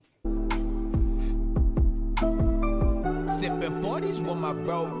Sipping 40s with my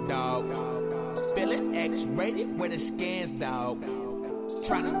bro, dog. Feeling X-rated with the scans, dog.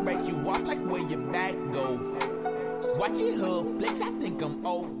 Trying to break you off like where your back go. Watching hood flicks, I think I'm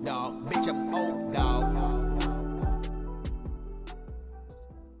old, dog. Bitch, I'm old, dog.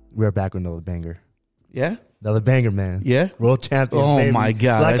 We're back with another banger. Yeah? Another banger, man. Yeah? World champions, Oh, baby. my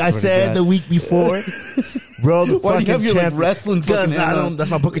God. Like I said the week before, world Why do fucking you have your, champion. like, wrestling fucking I hat don't, on? that's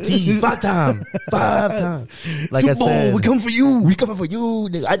my Booker T. Five time. Like Super I Bowl, said, we come for you. We coming for you,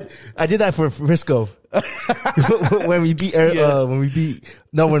 nigga. I did that for Frisco.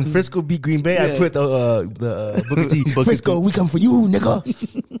 when Frisco beat Green Bay, I put the Booker T. Frisco, we come for you,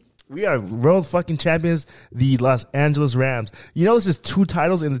 nigga. We are world fucking champions, the Los Angeles Rams. You know, this is 2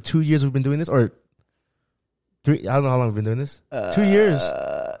 titles in the 2 years we've been doing this, or 3. I don't know how long we've been doing this. 2 years.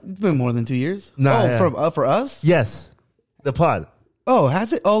 It's been more than 2 years. Nah, oh, yeah. for us? Yes, the pod. Oh,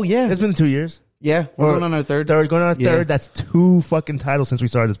 has it? Oh, yeah. It's been 2 years. Yeah, we're Or going on our third. Going on our Yeah. third. That's 2 fucking titles since we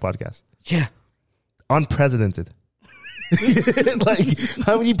started this podcast. Yeah. Unprecedented. Like,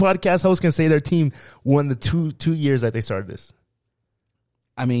 how many podcast hosts can say their team won the two years that they started this?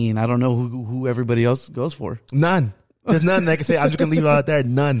 I mean, I don't know who everybody else goes for. None. There's none that can say. I'm just gonna leave it out there.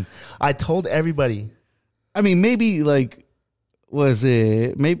 None. I told everybody. I mean, maybe like, was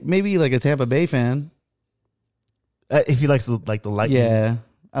it maybe like a Tampa Bay fan? If he likes the Lightning. Yeah,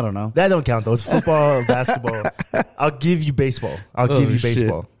 I don't know. That don't count though. It's football, basketball. I'll give you baseball. I'll give you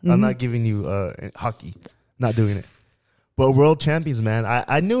baseball. Shit. I'm not giving you hockey. Not doing it. But world champions, man.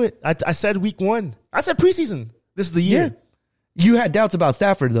 I knew it. I said week 1. I said preseason. This is the year. Yeah. You had doubts about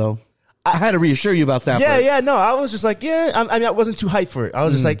Stafford, though. I had to reassure you about Stafford. Yeah. No, I was just like, I mean, I wasn't too hyped for it. I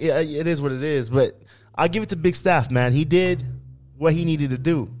was just like, it is what it is. But I give it to Big Staff, man. He did what he needed to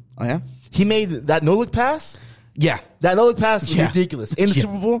do. Oh, yeah? He made that no-look pass. Yeah. That no-look pass is Yeah. ridiculous. In the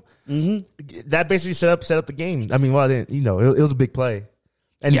Super Bowl, that basically set up the game. I mean, well, it was a big play.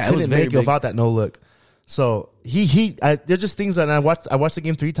 And Yeah, he it was couldn't very make it big. without that no-look. So there's just things that I watched the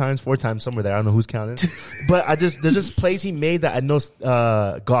game 3 times, 4 times, somewhere there. I don't know who's counting. But there's just plays he made that I know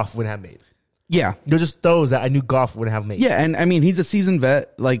Goff wouldn't have made. Yeah. They're just those that I knew Goff wouldn't have made. Yeah, and I mean, he's a seasoned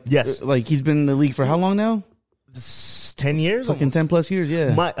vet. Like, Yes. Like, he's been in the league for how long now? 10 years? Fucking 10 plus years,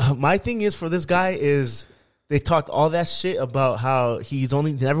 yeah. My thing is for this guy is they talked all that shit about how he's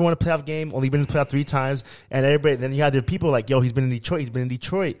never won a playoff game, only been in the playoff 3 times, and everybody. Then you had the people like, yo, he's been in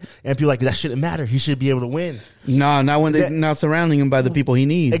Detroit, and people like that shouldn't matter. He should be able to win. No, not when they're not surrounding him by the people he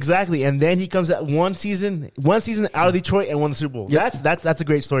needs. Exactly, and then he comes at one season out of Detroit and won the Super Bowl. Yep. That's a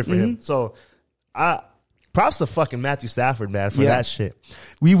great story for him. So, props to fucking Matthew Stafford, man, for that shit.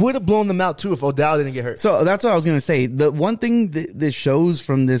 We would have blown them out too if Odell didn't get hurt. So that's what I was gonna say. The one thing that this shows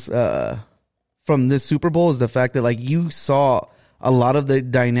from this Super Bowl is the fact that like you saw a lot of the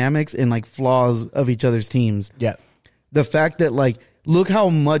dynamics and like flaws of each other's teams. Yeah, The fact that like look how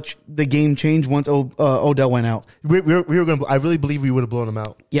much the game changed once Odell went out. we were going. I really believe we would have blown them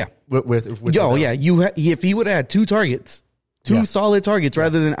out. Yeah. With Yo, Odell. yeah. If he would have had 2 targets, 2 solid targets,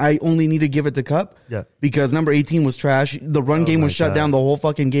 rather than I only need to give it to Kupp. Yeah. Because number 18 was trash. The run game was my shut God. down the whole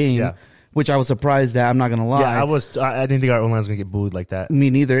fucking game. Yeah. Which I was surprised at. I'm not gonna lie. Yeah, I didn't think our O-line was gonna get booed like that. Me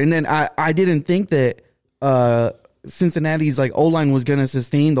neither. And then I didn't think that Cincinnati's like O-line was gonna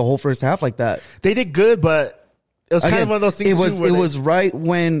sustain the whole first half like that. They did good, but it was kind of one of those things. It was right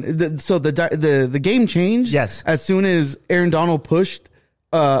when the game changed. Yes. As soon as Aaron Donald pushed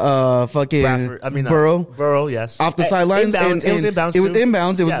fucking Burrow, yes, off the sidelines. Inbounds. It was inbounds. It was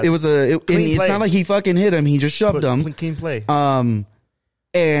inbounds. Clean play. It's not like he fucking hit him. He just shoved him. Clean play.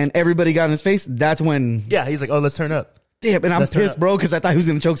 And everybody got in his face. That's when. Yeah, he's like, "Oh, let's turn up." Damn, and I'm Let's turn pissed, up. bro, because I thought he was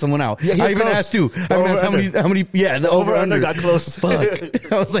gonna choke someone out. Yeah, he I was even close. asked too. I even asked how many. Yeah, the over under got close.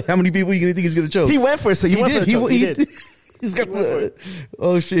 Fuck. I was like, how many people are you gonna think he's gonna choke? He went for it. So he went for the choke. He did. He's got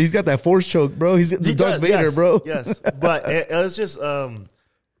oh shit. He's got that force choke, bro. He's the Darth Vader, yes, bro. Yes, but it was just. Sorry,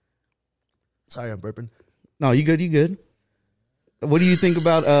 I'm burping. No, you good? You good? What do you think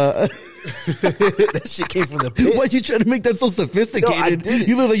about That shit came from the pits. why you trying to make that so sophisticated? No, I didn't.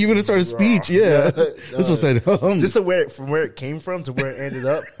 You look like you're gonna start a speech. Yeah. This was said. Just from where it came from to where it ended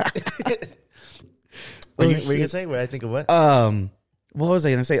up. What are you gonna say? What I think of what? What was I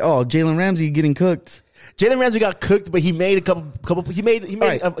gonna say? Oh, Jalen Ramsey getting cooked. Jalen Ramsey got cooked, but he made a couple. He made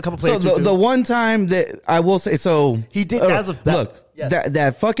Right. a couple plays. So the one time that I will say, so He did- as of that- look yes.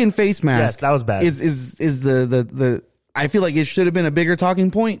 that fucking face mask. Yes, that was bad. Is the I feel like it should have been a bigger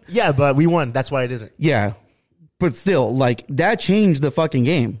talking point. Yeah, but we won. That's why it isn't. Yeah, but still, like that changed the fucking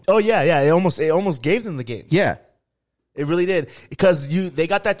game. Oh yeah. It almost gave them the game. Yeah. It really did. Because they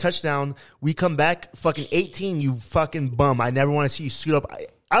got that touchdown. We come back fucking 18, you fucking bum. I never want to see you scoot up.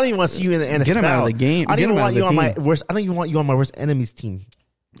 I don't even want to see you in the NFL. Get him out of the game. I don't even want you on my team. worst. I don't even want you on my worst enemy's team.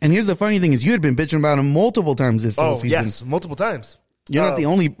 And here's the funny thing: is you had been bitching about him multiple times this whole season. Yes, multiple times. You're not the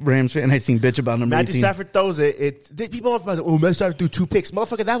only Rams fan I've seen bitch about him. Matthew Stafford throws it. People don't oh, Matthew Stafford threw 2 picks.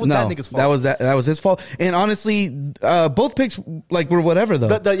 Motherfucker, that was that nigga's fault. That was his fault. And honestly, both picks were whatever though.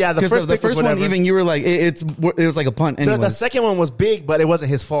 The first one, even you were like, it was like a punt. The second one was big, but it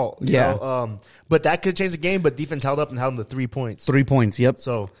wasn't his fault. You Yeah. know? But that could change the game. But defense held up and held him to 3 points. 3 points. Yep.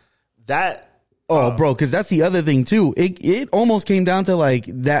 So that. Oh, bro, because that's the other thing too. It almost came down to like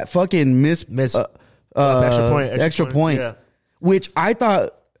that fucking extra point, yeah. Which I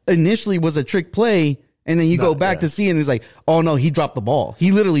thought initially was a trick play, and then you go back to see, and it's like, oh no, he dropped the ball.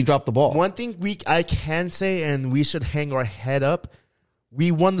 He literally dropped the ball. One thing I can say, and we should hang our head up,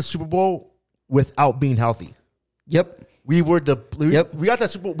 we won the Super Bowl without being healthy. Yep. We were we got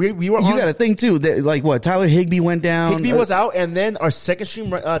that Super Bowl. We were. You got to think too that like what Tyler Higbee went down. Higbee was out, and then our second string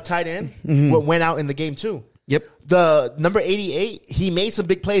tight end went out in the game too. Yep. The number 88, he made some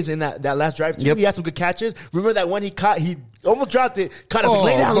big plays in that last drive too. Yep. He had some good catches. Remember that one he caught? He almost dropped it. Caught us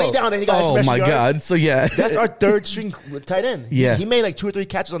lay down, and he got a special yards. God! So yeah, that's our third string tight end. Yeah, he made like 2 or 3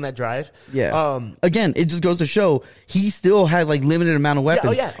 catches on that drive. Yeah. Again, it just goes to show he still had like limited amount of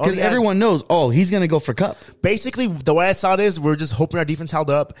weapons. Because everyone knows, he's gonna go for Kupp. Basically, the way I saw it is, we're just hoping our defense held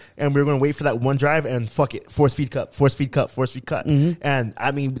up, and we were gonna wait for that one drive and fuck it, force feed Kupp. Mm-hmm. And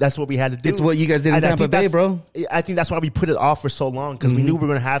I mean, that's what we had to do. It's what you guys did in Tampa Bay, bro. I think that's why we put it off for so long, because we knew we were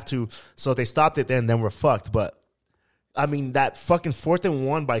gonna have to. So if they stopped it, then we're fucked. But I mean, that fucking 4th and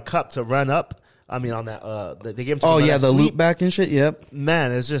 1 by Kupp to run up. I mean, on that they gave him. The loop back and shit. Yep.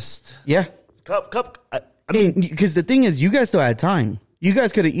 Man, it's just Kupp. I mean, because the thing is, you guys still had time. You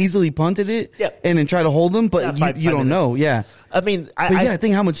guys could have easily punted it, and then try to hold them, but you don't know. Yeah. I mean, I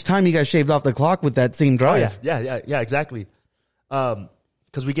think how much time you guys shaved off the clock with that same drive. Yeah, exactly.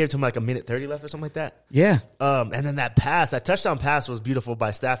 Because we gave it to him like a minute 30 left or something like that. Yeah. And then that touchdown pass was beautiful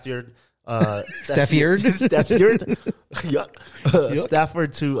by Stafford. Stafford.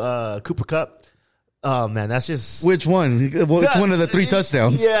 Stafford to Cooper Kupp. Oh man, that's just which one? Which one of the 3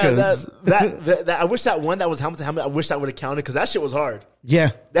 touchdowns? Yeah, that I wish that one that was helmet to helmet. I wish that would have counted, because that shit was hard. Yeah,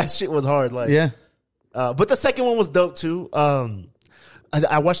 that shit was hard. Like but the second one was dope too.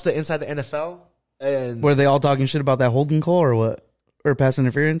 I watched the Inside the NFL, and were they all talking shit about that holding call or what, or pass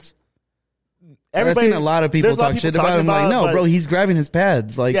interference? I've seen a lot of people talk shit about him. Like, no, bro, he's grabbing his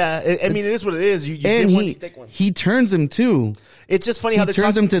pads. Like, yeah, I mean, it is what it is. You get one, you take one. He turns him too. It's just funny how they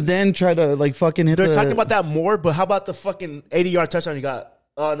turns him to then try to like fucking hit. They're talking about that more, but how about the fucking 80-yard touchdown you got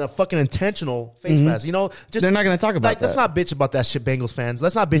on a fucking intentional face mask? You know, just they're not going to talk about that. Let's not bitch about that shit, Bengals fans.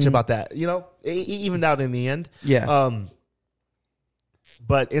 Let's not bitch about that. You know, it evened out in the end. Yeah.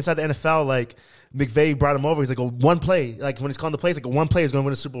 But inside the NFL, like, McVay brought him over. He's like, one play. Like, when he's calling the plays, like, one play is going to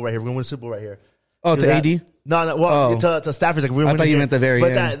win a Super Bowl right here. We're going to win a Super Bowl right here. Oh, to AD? No. Well, to Stafford's like, we're I thought you meant the very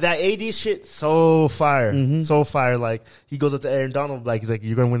end. But that AD shit, so fire. So fire. Like, he goes up to Aaron Donald, like, he's like,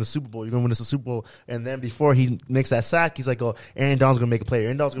 you're going to win the Super Bowl. You're going to win us a Super Bowl. And then before he makes that sack, he's like, Aaron Donald's going to make a play.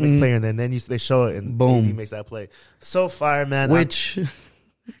 Aaron Donald's going to make a play. And then they show it, and boom, he makes that play. So fire, man. Which,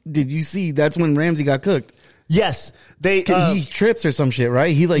 did you see? That's when Ramsey got cooked. Yes, he trips or some shit,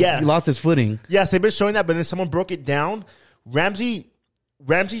 right? He lost his footing. Yes, they've been showing that, but then someone broke it down. Ramsey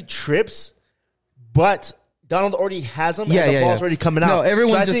trips, but Donald already has him, and the ball's already coming out. No,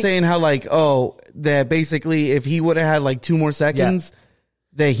 everyone's just saying how like, that basically if he would have had like 2 more seconds,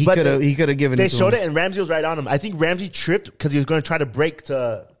 that he could have given. They showed it, and Ramsey was right on him. I think Ramsey tripped because he was going to try to break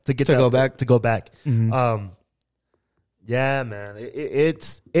to go back. Mm-hmm. Yeah, man.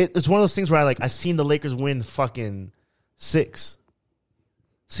 It's one of those things where I seen the Lakers win fucking 6.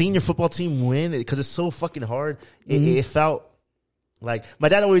 Seeing your football team win, because it's so fucking hard, it felt like, my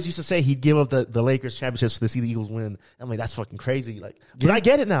dad always used to say he'd give up the Lakers championships to see the Eagles win. I'm like, that's fucking crazy. Like, but I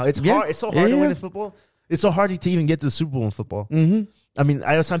get it now. It's hard. It's so hard to win in football. It's so hard to even get to the Super Bowl in football. Mm-hmm. I mean,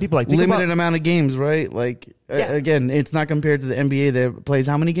 I have some people like limited amount of games, right? Like, again, it's not compared to the NBA that plays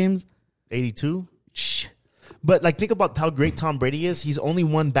how many games? 82. But like, think about how great Tom Brady is. He's only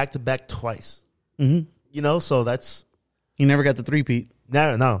won back-to-back twice. Mm-hmm. You know, so he never got the 3-peat.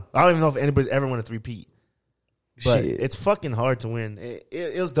 No. I don't even know if anybody's ever won a 3-peat. But it's fucking hard to win.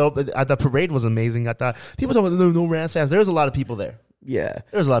 It was dope. The parade was amazing. I thought people talking about no Rams fans. There's a lot of people there. Yeah,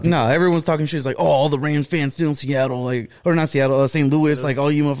 there's a lot of people. No, everyone's talking shit. It's like, all the Rams fans still in Seattle, or not Seattle, St. Louis, like,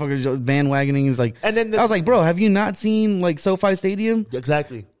 all you motherfuckers bandwagoning. It's like, and then I was like, bro, have you not seen like SoFi Stadium?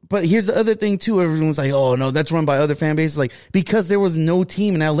 Exactly. But here's the other thing too. Everyone's like, oh no, that's run by other fan bases. Like, because there was no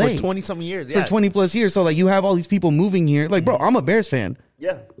team in LA for 20-something years. For 20+ years. So like, you have all these people moving here. Like, bro, I'm a Bears fan.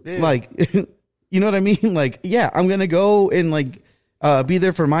 Yeah. Like, you know what I mean? Like, yeah, I'm gonna go and like be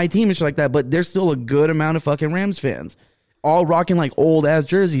there for my team and shit like that. But there's still a good amount of fucking Rams fans. All rocking like old ass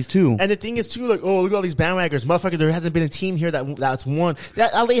jerseys too. And the thing is too, like, oh, look at all these bandwagoners, motherfucker. There hasn't been a team here that's won.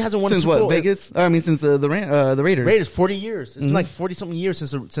 That LA hasn't won Since Super Bowl. what, Vegas? I mean, since the Raiders. Raiders, 40 years. It's been like 40 something years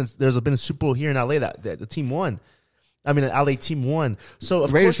since there's been a Super Bowl here in LA that the team won. I mean, an LA team won. So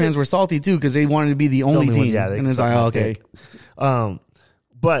of Raiders course fans were salty too because they wanted to be the only team. one, yeah, and it's like, oh, okay.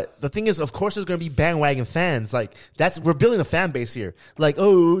 But the thing is, of course, there's going to be bandwagon fans. Like we're building a fan base here. Like,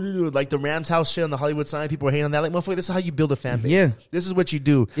 oh, like the Rams house shit on the Hollywood sign. People are hating on that. Like, motherfucker, this is how you build a fan base. Yeah, this is what you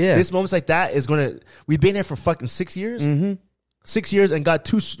do. Yeah, this moments like that is going to. We've been here for fucking 6 years. Mm-hmm. 6 years and got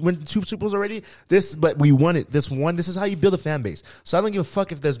two Super Bowls already. But we won it. This is how you build a fan base. So I don't give a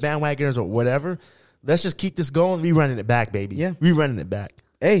fuck if there's bandwagoners or whatever. Let's just keep this going. We running it back, baby. Yeah, we running it back.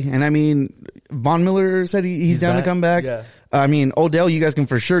 Hey, and I mean, Von Miller said he's down to come back. Yeah. I mean, Odell, you guys can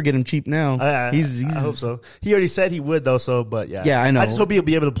for sure get him cheap now. I hope so. He already said he would, though. So, but yeah, yeah, I know. I just hope he'll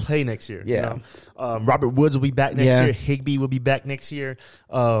be able to play next year. Yeah, you know? Robert Woods will be back next year. Higbee will be back next year.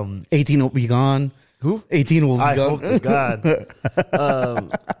 18 will be gone. Who? 18 will be I gone. hope to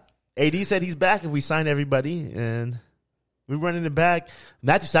God. AD said he's back if we sign everybody, and we're running it back.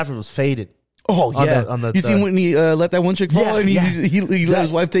 Matthew Stafford was faded. Oh yeah, you seen when he let that one chick fall and he let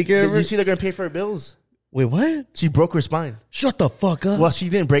his wife take care of her? You see, they're gonna pay for her bills. Wait, what? She broke her spine. Shut the fuck up. Well, she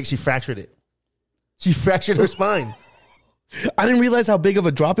didn't break. She fractured it. She fractured her spine. I didn't realize how big of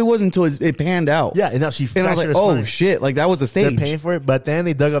a drop it was until it panned out. Yeah, and now she fractured I was like, her spine. oh shit, like that was a stage. They're paying for it, but then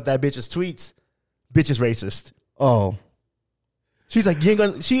they dug up that bitch's tweets. Bitch is racist. Oh. She's like, you ain't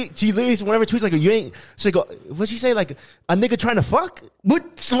gonna. She literally whenever tweets like, you ain't. She go, what'd she say? Like a nigga trying to fuck. What?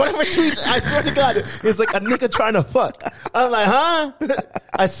 Whatever tweets. I swear to God, it's like a nigga trying to fuck. I'm like, huh?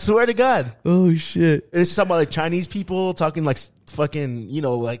 I swear to God. Oh shit. It's talking about like Chinese people talking like fucking,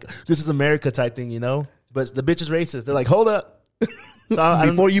 like this is America type thing, But the bitch is racist. They're like, hold up. So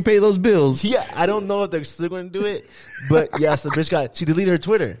before you pay those bills. Yeah, I don't know if they're still going to do it, but yes, the bitch she deleted her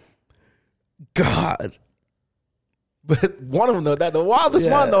Twitter. God. But one of them, though, the wildest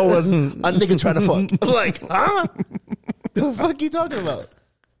one, though, was a nigga trying to fuck. Like, huh? The fuck you talking about?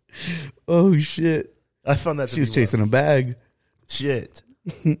 Oh, shit. I found that. She was chasing a bag. Shit.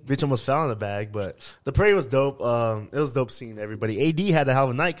 Bitch almost fell in a bag, but the parade was dope. It was dope seeing everybody. AD had a hell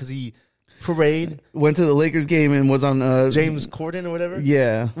of a night because he parade. Went to the Lakers game and was on James Corden or whatever.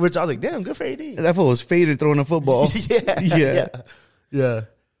 Yeah. Which I was like, damn, good for AD. That fool was faded throwing a football. Yeah.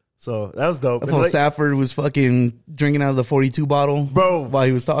 So that was dope. That Stafford was fucking drinking out of the 42 bottle, bro, while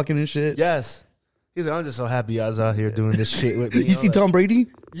he was talking and shit. Yes, he's like, I'm just so happy I was out here doing this shit with me. You see Tom Brady?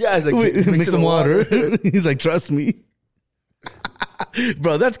 Yeah, he's like, mix some water. He's like, trust me,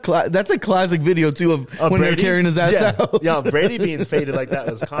 bro. That's a classic video too of when Brady? they're carrying his ass out. Yeah, Brady being faded like that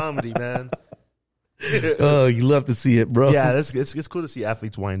was comedy, man. Oh, you love to see it, bro. Yeah, it's cool to see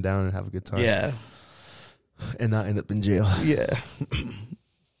athletes wind down and have a good time. Yeah, and not end up in jail. Yeah.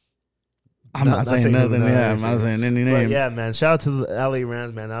 I'm not saying nothing. Yeah, I'm not saying any name. But yeah, man. Shout out to the LA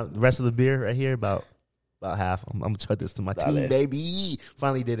Rams, man. The rest of the beer right here, about half. I'm gonna chug this to my team, baby.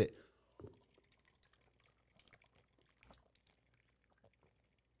 Finally did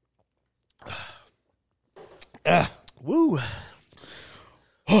it. Woo.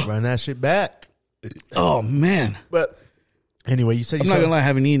 Run that shit back. Oh man. But anyway, you said I'm not gonna lie, I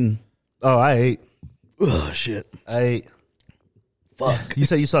haven't eaten. Oh, I ate. Oh shit. I ate. Fuck. You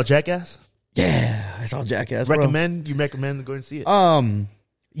said you saw Jackass? Yeah, I saw Jackass. You recommend to go and see it?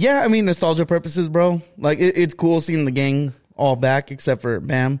 Yeah, I mean, nostalgia purposes, bro. Like it's cool seeing the gang all back except for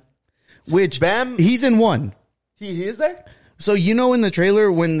Bam. Which Bam, he's in one. He is there? So in the trailer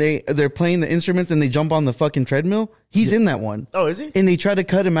when they're playing the instruments and they jump on the fucking treadmill, he's in that one. Oh, is he? And they try to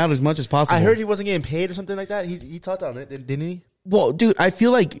cut him out as much as possible. I heard he wasn't getting paid or something like that. He talked on it, didn't he? Well, dude, I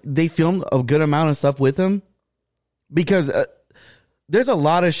feel like they filmed a good amount of stuff with him because there's a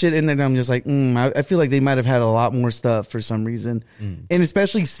lot of shit in there that I'm just like, I feel like they might have had a lot more stuff for some reason. And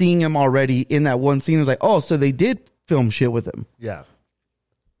especially seeing him already in that one scene is like, oh, so they did film shit with him. Yeah.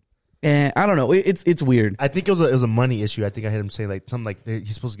 And I don't know. It's weird. I think it was a money issue. I think I heard him say like something like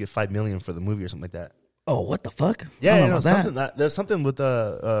he's supposed to get $5 million for the movie or something like that. Oh, what the fuck? Yeah, there's something with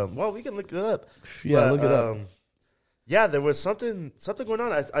well, we can look it up. Yeah, look it up. Yeah, there was something going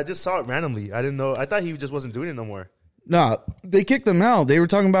on. I just saw it randomly. I didn't know. I thought he just wasn't doing it no more. Nah, they kicked him out. They were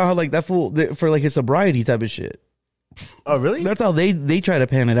talking about how like that fool for like his sobriety type of shit. Oh, really? That's how they try to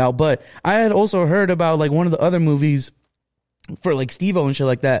pan it out. But I had also heard about like one of the other movies for like Steve-O and shit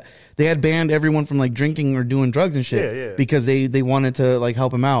like that. They had banned everyone from like drinking or doing drugs and shit. Yeah. Because they wanted to like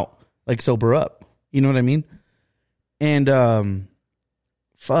help him out, like sober up. You know what I mean? And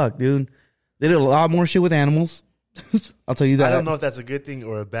fuck, dude, they did a lot more shit with animals. I'll tell you that. I don't know if that's a good thing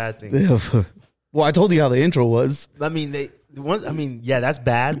or a bad thing. Well, I told you how the intro was. I mean, that's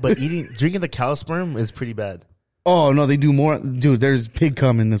bad, but drinking the cow sperm is pretty bad. Oh, no, they do more. Dude, there's pig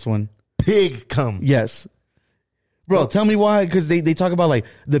cum in this one. Pig cum. Yes. Bro, tell me why. Because they talk about, like,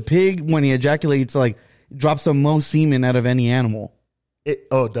 the pig, when he ejaculates, like, drops the most semen out of any animal. It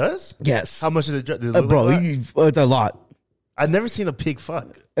does? Yes. How much did it drop? Bro, it's a lot. I've never seen a pig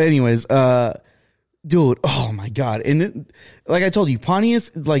fuck. Anyways, dude, oh my God. And like I told you,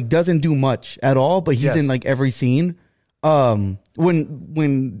 Pontius, like, doesn't do much at all, but he's in, like, every scene.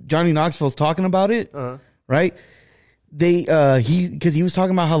 When Johnny Knoxville's talking about it, right? Because he was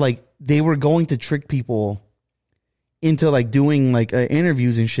talking about how, like, they were going to trick people into, like, doing, like,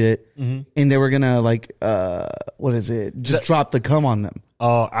 interviews and shit, and they were gonna, like, what is it? Just drop the cum on them.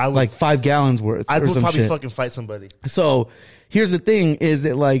 Oh, like 5 gallons worth. I would probably shit. fucking fight somebody. So here's the thing: is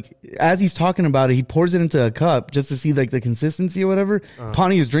that, like, as he's talking about it, he pours it into a cup just to see, like, the consistency or whatever.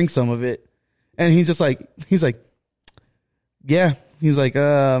 Pontius drinks some of it, and he's like, yeah, he's like,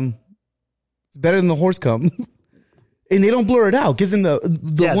 it's better than the horse cum. And they don't blur it out because in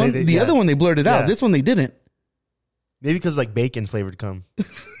the other one they blurred it out. This one they didn't. Maybe because, like, bacon flavored cum.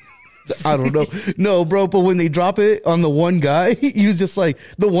 I don't know. No, bro, but when they drop it on the one guy, he was just like,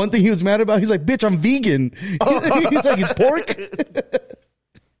 the one thing he was mad about, he's like, bitch, I'm vegan. He's like, it's pork.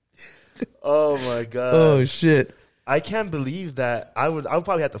 Oh my God. Oh shit. I can't believe that. I would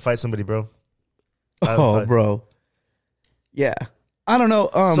probably have to fight somebody, bro. Bro. Yeah. I don't know.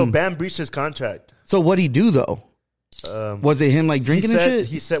 So Bam breached his contract. So what'd he do though? Was it him, like, drinking and shit?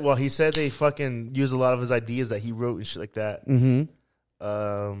 He said they fucking used a lot of his ideas that he wrote and shit like that.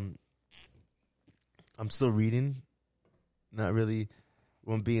 I'm still reading. Not really.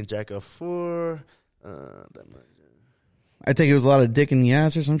 Won't be in Jack of 4. I think it was a lot of dick in the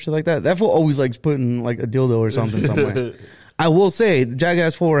ass or some shit like that. That fool always likes putting, like, a dildo or something somewhere. I will say,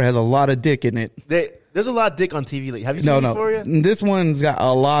 Jackass 4 has a lot of dick in it. There's a lot of dick on TV. Like, have you seen it before yet? This one's got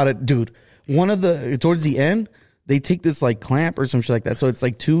a lot of... Dude, towards the end, they take this, like, clamp or some shit like that. So it's,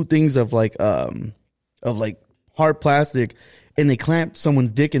 like, 2 things of hard plastic, and they clamp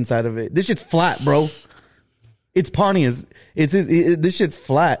someone's dick inside of it. This shit's flat, bro. It's Pontius. This shit's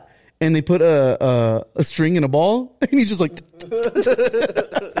flat. And they put a string in a ball, and he's just like...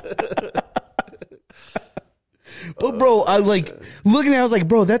 But, bro, I was like, looking at it, I was like,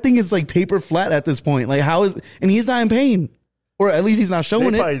 bro, that thing is, like, paper flat at this point. Like, how is... And he's not in pain. Or at least he's not showing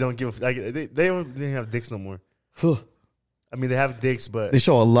it. They probably don't give... Like, they don't have dicks no more. I mean, they have dicks, but... They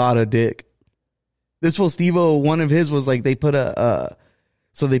show a lot of dick. This fool Steve-O, one of his was, like, they put a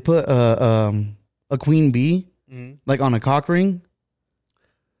queen bee, like, on a cock ring.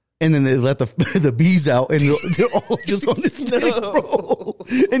 And then they let the bees out, and they're all just on his neck, bro.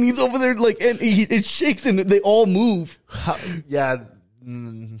 And he's over there, like, and it shakes, and they all move. Yeah.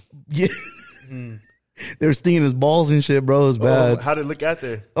 Yeah. They were stinging his balls and shit, bro. It was bad. How did it look out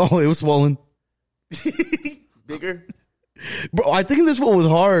there? Oh, it was swollen. Bigger? Bro, I think this one was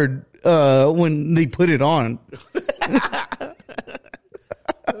hard when they put it on.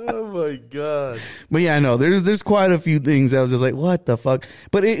 Oh my God. But yeah, I know there's quite a few things that I was just like, what the fuck?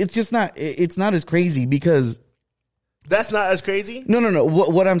 But it's just not, it's not as crazy because... That's not as crazy? No.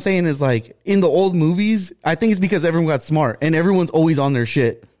 What I'm saying is, like, in the old movies, I think it's because everyone got smart and everyone's always on their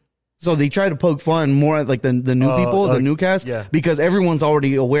shit. So they try to poke fun more at, like, the new people, the new cast, because everyone's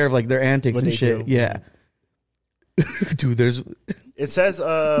already aware of, like, their antics and shit. Do. Yeah. Dude, it says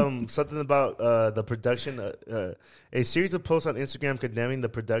something about the production, a series of posts on Instagram condemning the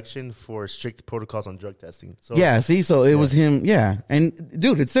production for strict protocols on drug testing. So so it was him. And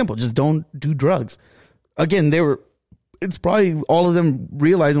dude, it's simple, just don't do drugs. Again, it's probably all of them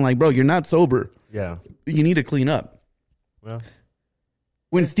realizing, like, bro, you're not sober, you need to clean up. Well,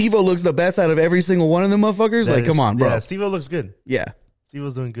 when Steve-O looks the best out of every single one of them motherfuckers, like, come on, bro. Yeah, Steve-O looks good. Yeah,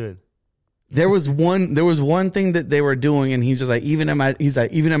 Steve-O's doing good. There was one thing that they were doing, and he's just like, even at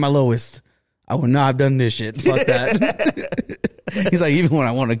my lowest, I would not have done this shit. Fuck that. He's like, even when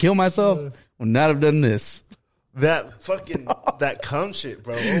I want to kill myself, I would not have done this. That fucking that cum shit,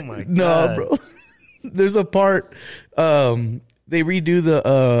 bro. Oh my God. No, bro. There's a part they redo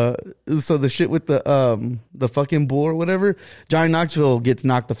the shit with the fucking bull or whatever. Johnny Knoxville gets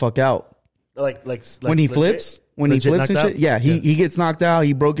knocked the fuck out. Like when he flips. When he flips and shit, he gets knocked out.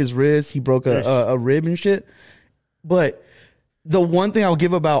 He broke his wrist. He broke a rib and shit. But the one thing I'll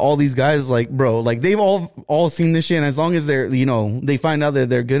give about all these guys, like, bro, like, they've all seen this shit. And as long as they're, they find out that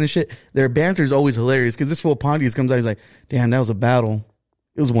they're good and shit, their banter is always hilarious. Because this fool Pontius comes out, he's like, damn, that was a battle.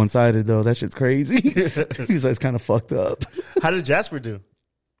 It was one-sided, though. That shit's crazy. He's like, it's kind of fucked up. How did Jasper do?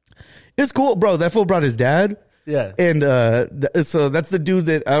 It's cool, bro. That fool brought his dad. Yeah. And so that's the dude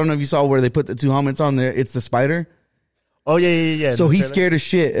that I don't know if you saw where they put the 2 helmets on there. It's the spider. Oh yeah. So he's scared of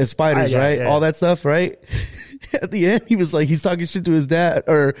shit as spiders, right? Yeah. All that stuff, right? At the end, he was like, he's talking shit to his dad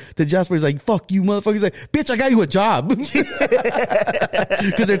or to Jasper. He's like, "Fuck you, motherfucker." He's like, "Bitch, I got you a job." Because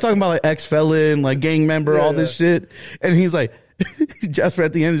they're talking about like ex-felon, like gang member, all this shit. And he's like, Jasper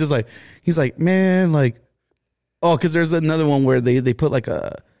at the end is just like, he's like, "Man, like, oh," because there's another one where they put like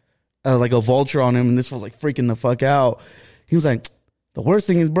a vulture on him, and this was like freaking the fuck out. He was like, "The worst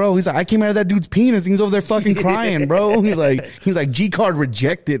thing is, bro," he's like, "I came out of that dude's penis and he's over there fucking crying, bro." He's like G card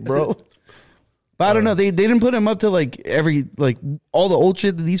rejected, bro. But I don't know. They didn't put him up to like all the old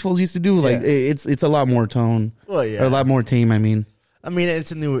shit that these fools used to do. Like it's a lot more tone. Well, yeah, or a lot more tame. I mean,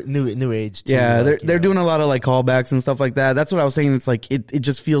 it's a new age too. Yeah, they're doing a lot of like callbacks and stuff like that. That's what I was saying. It's like it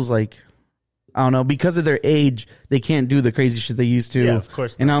just feels like, I don't know, because of their age, they can't do the crazy shit they used to. Yeah, of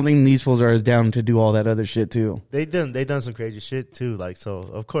course not. And I don't think these fools are as down to do all that other shit too. They done some crazy shit too. Like, so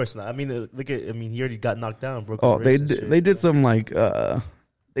of course not. I mean, he already got knocked down. They did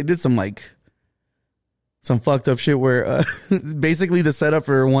some some fucked up shit where basically the setup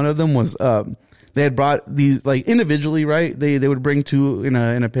for one of them was they had brought these like individually, right? They would bring 2 in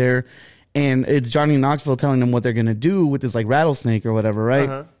a pair, and it's Johnny Knoxville telling them what they're gonna do with this like rattlesnake or whatever, right?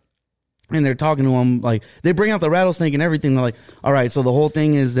 Uh-huh. And they're talking to him like they bring out the rattlesnake and everything. They're like, "All right, so the whole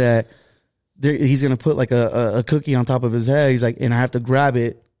thing is that he's gonna put like a cookie on top of his head." He's like, "And I have to grab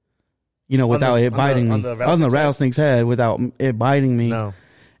it, without it biting me on the rattlesnake's head without it biting me." No.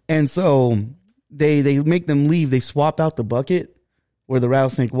 And so they make them leave. They swap out the bucket where the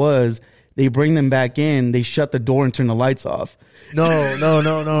rattlesnake was. They bring them back in. They shut the door and turn the lights off.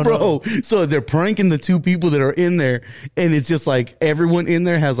 No, bro. So they're pranking the 2 people that are in there, and it's just like everyone in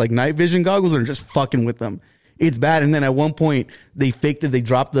there has like night vision goggles and are just fucking with them. It's bad. And then at one point they faked it. They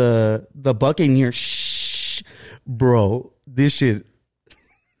dropped the bucket in here. Shh, bro. This shit.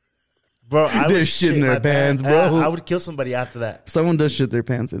 Bro, they're shitting their pants, bro. I would kill somebody after that. Someone does shit their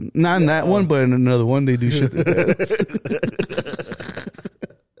pants in. Not in that one, but in another one they do shit their pants.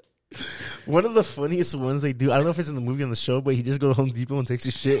 One of the funniest ones they do, I don't know if it's in the movie or on the show, but he just goes to Home Depot and takes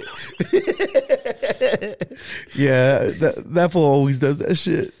his shit. Yeah, that fool always does that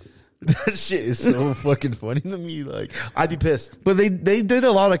shit. That shit is so fucking funny to me. Like, I'd be pissed. But they did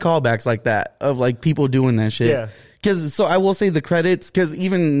a lot of callbacks like that of like people doing that shit. Yeah. So I will say the credits, because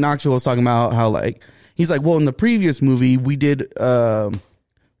even Knoxville was talking about how like, he's like, well, in the previous movie, we did, one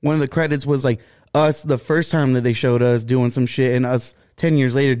of the credits was like us the first time that they showed us doing some shit and us 10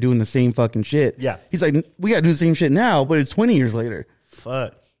 years later doing the same fucking shit. Yeah. He's like, we got to do the same shit now, but it's 20 years later.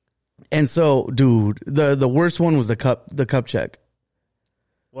 Fuck. And so, dude, the worst one was the cup check.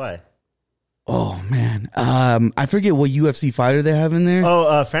 Why? Oh, man. I forget what UFC fighter they have in there.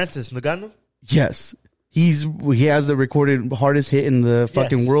 Oh, Francis Ngannou? Yes. He has the recorded hardest hit in the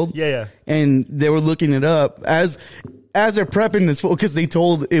fucking world. Yeah. And they were looking it up as they're prepping this, because they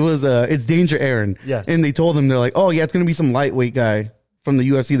told it's Danger Aaron. Yes. And they told him, they're like, "Oh yeah, it's gonna be some lightweight guy from the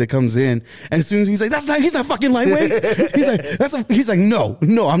UFC that comes in." And as soon as he's like, he's not fucking lightweight. He's like, no,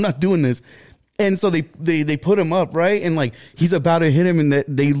 I'm not doing this. And so they put him up, right? And like he's about to hit him, and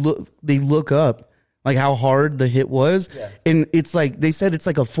they look up like how hard the hit was. Yeah. And it's like they said it's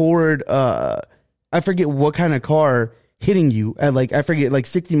like a Ford, I forget what kind of car hitting you at like, I forget, like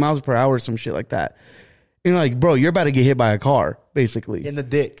 60 miles per hour or some shit like that. And like, bro, you're about to get hit by a car, basically. In the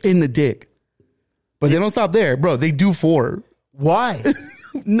dick. But they don't stop there, bro. They do 4. Why?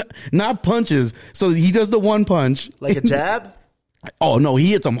 Not punches. So he does the one punch. Like a jab? Oh, no,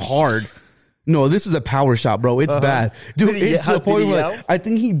 he hits him hard. No, this is a power shot, bro. It's bad. Dude, it's to the point where like, I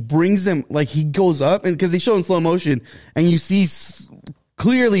think he brings them, like he goes up, and because they show in slow motion, and you see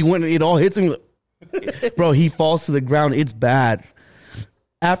clearly when it all hits him, bro, he falls to the ground. It's bad.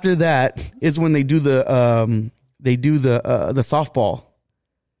 After that is when they do the softball.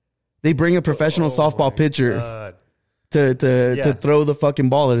 They bring a professional softball pitcher to throw the fucking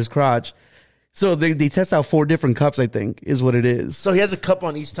ball at his crotch. So they test out 4 different cups, I think, is what it is. So he has a cup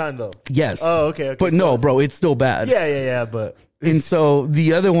on each time, though? Yes. Oh, okay. But so no, bro, it's still bad. Yeah, but... And so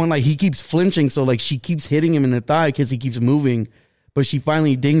the other one, like, he keeps flinching, so, like, she keeps hitting him in the thigh because he keeps moving. But she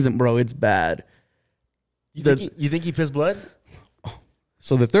finally dings him, bro. It's bad. You think he pissed blood?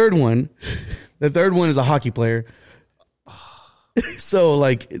 So the third one is a hockey player. So,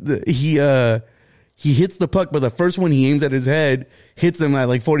 like, he hits the puck, but the first one he aims at his head hits him at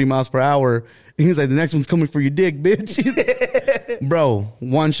like 40 miles per hour. And he's like, the next one's coming for your dick, bitch. Bro,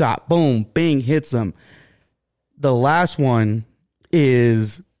 one shot, boom, bang, hits him. The last one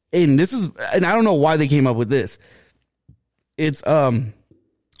is, and I don't know why they came up with this. It's one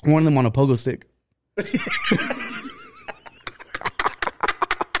of them on a pogo stick.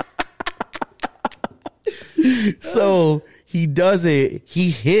 So he does it. He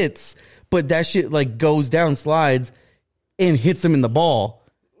hits, but that shit like goes down, slides, and hits him in the ball.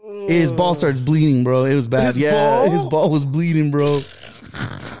 His ball starts bleeding, bro. It was bad. His ball was bleeding, bro.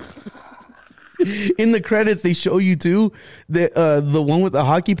 In the credits, they show you too that the one with the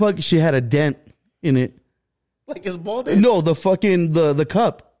hockey puck, she had a dent in it. Like his ball did? No, the fucking the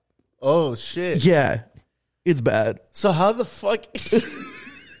cup. Oh shit. Yeah, it's bad. So how the fuck?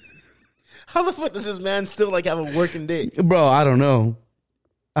 How the fuck does this man still like have a working dick? Bro, I don't know.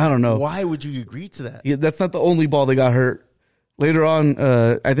 Why would you agree to that? Yeah, that's not the only ball that got hurt. Later on,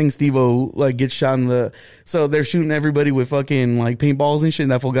 I think Steve-O like gets shot in the. So they're shooting everybody with fucking like paintballs and shit.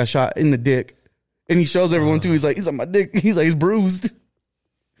 And that fool got shot in the dick, and he shows everyone too. He's like my dick. He's like, it's bruised.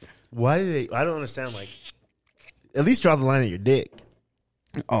 Why do they? I don't understand. Like, at least draw the line at your dick.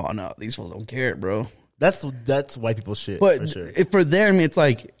 Oh no, these fools don't care, bro. That's white people shit. But for sure. For them, it's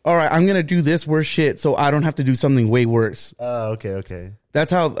like, all right, I'm gonna do this worse shit, so I don't have to do something way worse. Okay.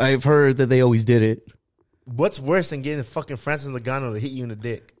 That's how I've heard that they always did it. What's worse than getting fucking Francis Ngannou to hit you in the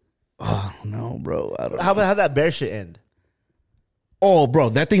dick? Oh no, bro. I don't know. How'd that bear shit end? Oh, bro,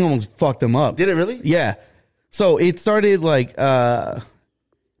 that thing almost fucked him up. Did it really? Yeah. So it started like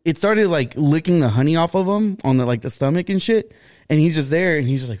licking the honey off of him on the like the stomach and shit. And he's just there, and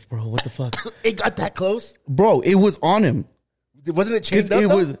he's just like, bro, what the fuck? It got that close? Bro, it was on him. Wasn't it chained up,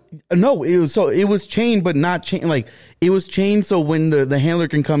 it was chained, but not chained. Like, it was chained so when the handler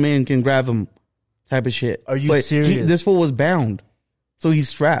can come in, can grab him type of shit. Are you serious? This fool was bound. So he's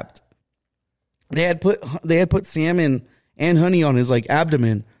strapped. They had put salmon and honey on his, like,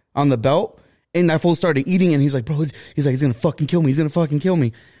 abdomen on the belt, and that fool started eating, and he's like, bro, he's gonna fucking kill me. He's gonna fucking kill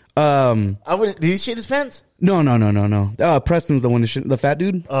me. Did he shit his pants? No. Preston's the one, the fat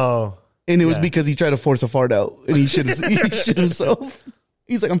dude. Oh. And it was because he tried to force a fart out, and he shit himself.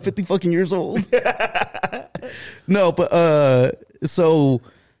 He's like, I'm 50 fucking years old. No, but so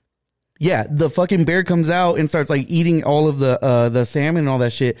yeah, the fucking bear comes out and starts like eating all of the salmon and all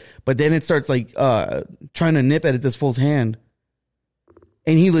that shit. But then it starts like trying to nip at this fool's hand.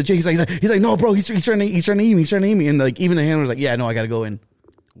 And he's like, no, bro, he's trying to eat me. And like even the handler's like, yeah, no, I gotta go in.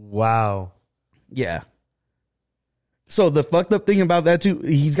 Wow. Yeah. So the fucked up thing about that too,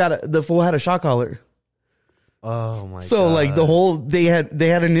 the fool had a shock collar. Oh my god. So like they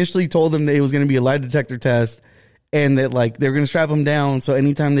had initially told him that it was going to be a lie detector test, and that like they were going to strap him down. So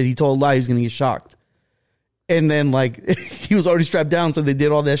anytime that he told a lie, he's going to get shocked. And then like he was already strapped down, so they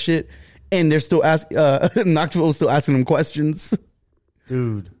did all that shit, and they're still Knoxville was still asking him questions,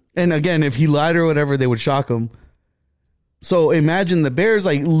 dude. And again, if he lied or whatever, they would shock him. So imagine the bear's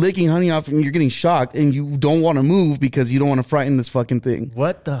like licking honey off, and you're getting shocked, and you don't want to move because you don't want to frighten this fucking thing.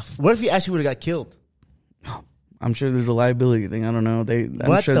 What if he actually would have got killed? I'm sure there's a liability thing. I don't know. They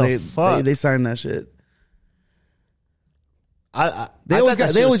signed that shit. They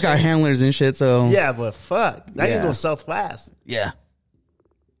always got handlers and shit. So yeah, but fuck, that can go south fast. Yeah.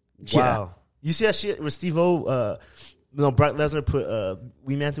 Wow. You see that shit with Steve-O? Brock Lesnar put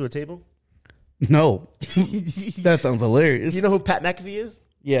Wee Man through a table. No, that sounds hilarious. You know who Pat McAfee is?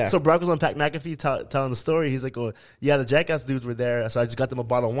 Yeah. So Brock was on Pat McAfee telling the story. He's like, "Oh, yeah, the Jackass dudes were there, so I just got them a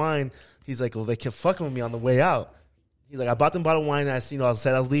bottle of wine." He's like, "Well, they kept fucking with me on the way out." He's like, "I bought them a bottle of wine, and I said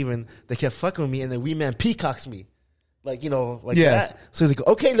I was leaving. They kept fucking with me, and then Wee Man peacocks me, like that." So he's like,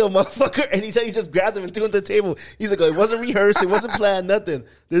 "Okay, little motherfucker," and he said he just grabbed him and threw him to the table. He's like, "Oh, it wasn't rehearsed, it wasn't planned, nothing."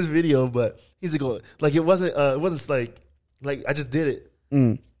 This video, but he's like, "Oh, like it wasn't like I just did it."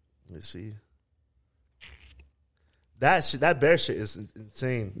 Let's see. That bear shit is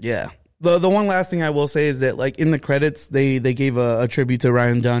insane. Yeah. The one last thing I will say is that like in the credits they gave a tribute to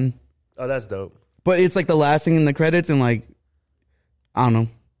Ryan Dunn. Oh, that's dope. But it's like the last thing in the credits, and like I don't know.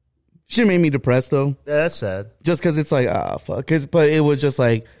 Shit made me depressed though. Yeah, that's sad. Just because it's like fuck. But it was just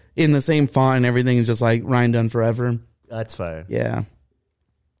like in the same font and everything is just like Ryan Dunn forever. That's fire. Yeah.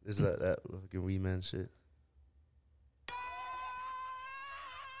 Is that fucking Wee Man shit?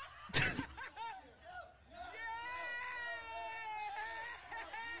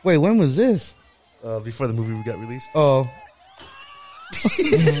 Wait, when was this? Before the movie got released. Oh.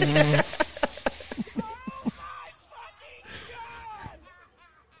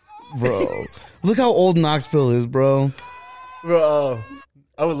 Bro, look how old Knoxville is, bro. Bro,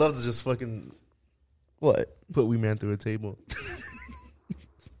 I would love to just fucking what? Put Wee Man through a table.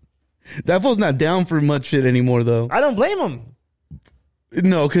 That fool's not down for much shit anymore, though. I don't blame him.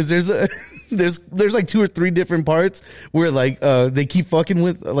 No, because there's like 2 or 3 different parts where like they keep fucking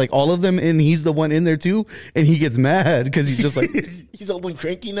with like all of them, and he's the one in there too, and he gets mad because he's just like he's old and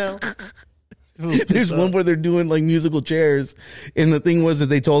cranky now. There's one where they're doing like musical chairs, and the thing was that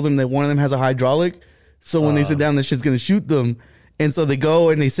they told them that one of them has a hydraulic, so when they sit down, the shit's gonna shoot them. And so they go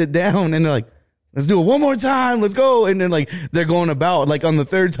and they sit down, and they're like, "Let's do it one more time. Let's go." And then like they're going about like on the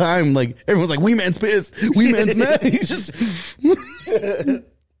third time, like everyone's like, "Wee Man's pissed. Wee Man's mad." He's just,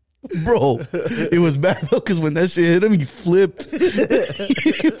 bro, it was bad though because when that shit hit him, he flipped.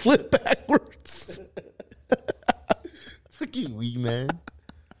 He flipped backwards. Fucking Wee Man.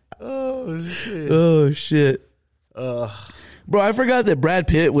 Oh shit. Bro, I forgot that Brad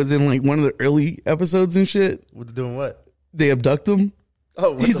Pitt was in like one of the early episodes and shit. What's doing what? They abduct him.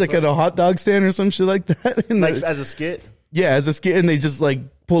 Oh, he's like at a hot dog stand or some shit like that. And like as a skit? Yeah, as a skit, and they just like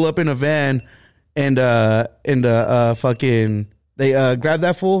pull up in a van and fucking they grab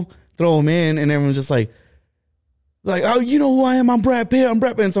that fool, throw him in, and everyone's just like, oh, you know who I am? I'm Brad Pitt.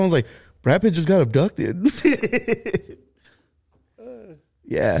 And someone's like, Brad Pitt just got abducted.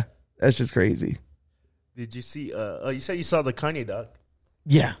 Yeah, that's just crazy. Did you see? You said you saw the Kanye doc.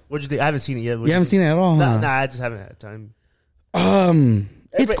 Yeah. What'd you think? I haven't seen it yet. You haven't seen it at all? Nah, I just haven't had time.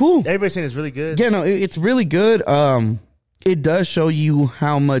 It's cool. Everybody's saying it's really good. Yeah, no, it's really good. It does show you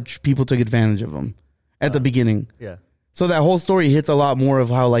how much people took advantage of him at the beginning. Yeah. So that whole story hits a lot more of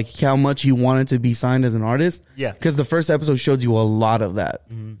how much he wanted to be signed as an artist. Yeah. Because the first episode showed you a lot of that.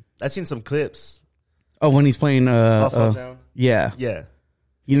 Mm-hmm. I've seen some clips. Oh, when he's playing Falls Down? Yeah. Yeah.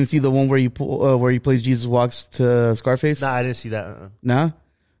 You didn't see the one where he plays Jesus Walks to Scarface? Nah, I didn't see that. Nah?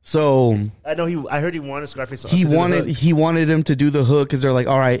 So I know I heard he wanted Scarface. He wanted him to do the hook because they're like,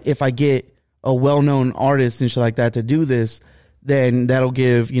 all right, if I get a well-known artist and shit like that to do this, then that'll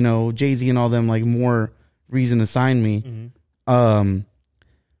give, Jay-Z and all them like more reason to sign me. Mm-hmm.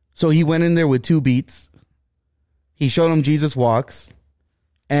 So he went in there with 2 beats. He showed him Jesus Walks,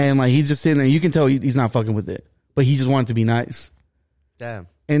 and like he's just sitting there. You can tell he's not fucking with it, but he just wanted to be nice. Damn.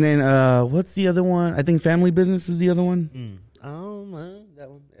 And then what's the other one? I think Family Business is the other one. Oh man, that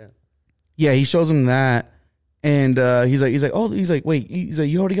one. Yeah. Yeah, he shows him that, and he's like, wait,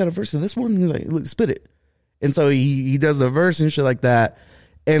 you already got a verse in this one? He's like, look, spit it. And so he does the verse and shit like that,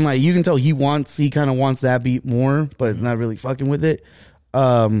 and like you can tell he kind of wants that beat more, but it's not really fucking with it.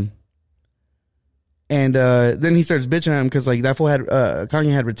 And then he starts bitching at him because like that fool had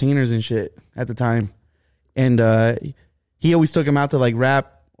Kanye had retainers and shit at the time, and he always took him out to like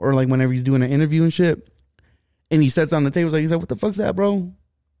rap or like whenever he's doing an interview and shit. And he sets on the table. He's like, what the fuck's that, bro?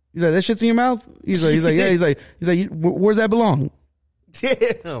 He's like, that shit's in your mouth? He's like, yeah. He's like, where's that belong?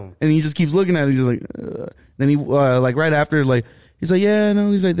 Damn. And he just keeps looking at it. He's just like, then he, like right after, like, he's like, yeah, no.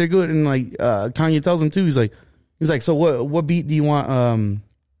 He's like, they're good. And like, Kanye tells him too. He's like, so what beat do you want,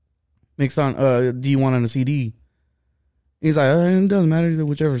 mixed on, do you want on a CD? He's like, it doesn't matter. He's like,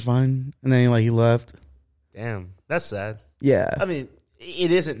 whichever's fine. And then he left. Damn. That's sad. Yeah. I mean,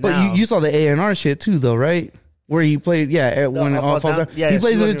 it isn't but now. you saw the A&R shit too though, right? Where he played, when it all falls down. Yeah, he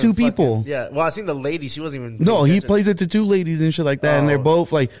plays it to 2 people. Yeah, well, I seen the lady. She wasn't even. No, he plays it to 2 ladies and shit like that, and they're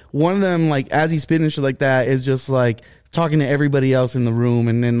both like one of them, like as he's spitting shit like that, is just like talking to everybody else in the room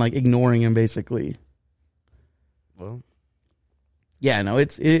and then like ignoring him basically. Well, yeah, no,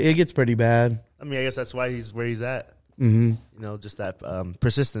 it gets pretty bad. I mean, I guess that's why he's where he's at. Mm-hmm. Just that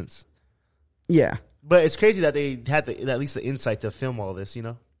persistence. Yeah, but it's crazy that they had at least the insight to film all this.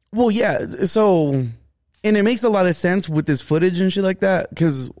 Well, yeah. So. And it makes a lot of sense with this footage and shit like that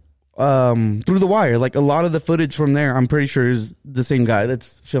because Through the Wire, like a lot of the footage from there, I'm pretty sure is the same guy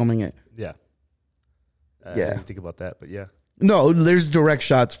that's filming it. Yeah. Yeah. I didn't think about that, but yeah. No, there's direct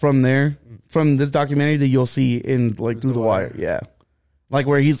shots from there, from this documentary that you'll see in like Through the Wire. Yeah. Like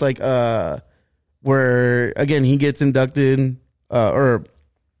where he's like, where again, he gets inducted or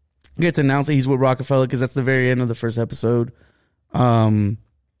gets announced that he's with Rockefeller because that's the very end of the first episode. Was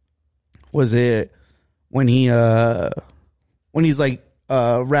it when he's like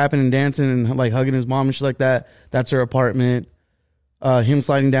rapping and dancing and like hugging his mom and shit like that? That's her apartment. Him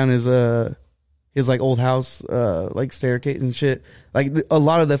sliding down his like old house like staircase and shit. Like a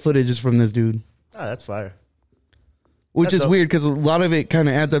lot of that footage is from this dude. Oh, that's fire. Which is weird because a lot of it kind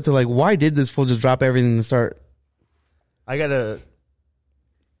of adds up to like, why did this fool just drop everything to start? I gotta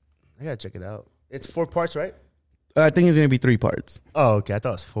check it out. It's 4 parts, right? I think it's going to be 3 parts. Oh, okay. I thought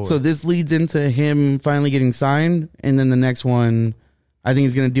it was 4. So this leads into him finally getting signed, and then the next one, I think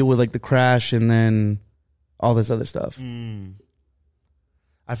he's going to deal with like the crash and then all this other stuff. I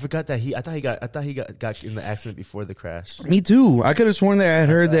forgot that I thought he got in the accident before the crash. Me too. I could have sworn that I had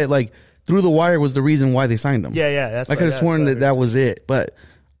heard that like Through the Wire was the reason why they signed him. Yeah. That's I could have sworn that was it, but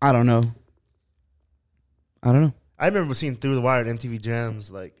I don't know. I remember seeing Through the Wire at MTV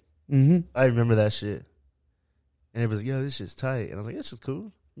Jams. Like, I remember that shit. And it was, this shit's tight. And I was like, this is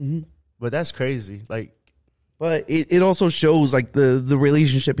cool. Mm-hmm. But that's crazy. Like, but it also shows like the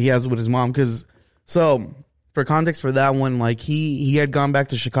relationship he has with his mom. Because so for context for that one, like he had gone back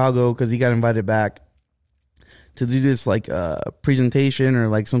to Chicago because he got invited back to do this like presentation or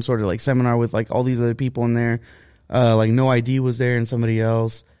like some sort of like seminar with like all these other people in there. Like No ID was there and somebody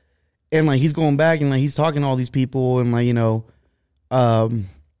else. And like he's going back and like he's talking to all these people and like, you know,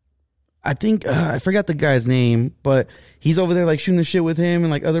 I think I forgot the guy's name, but he's over there like shooting the shit with him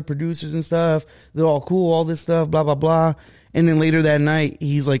and like other producers and stuff. They're all cool, all this stuff, blah blah blah. And then later that night,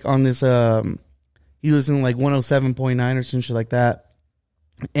 he's like on this. He was in like 107.9 or some shit like that,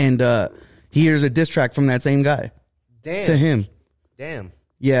 and he hears a diss track from that same guy. Damn. To him. Damn.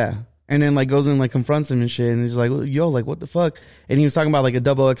 Yeah. And then like goes in and like confronts him and shit, and he's like, "Yo, like what the fuck?" And he was talking about like a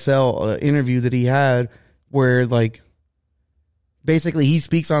Double XL interview that he had where like basically he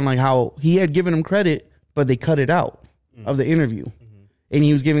speaks on like how he had given him credit, but they cut it out of the interview, and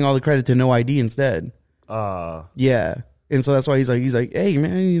he was giving all the credit to No ID instead. Yeah, and so that's why he's like, "Hey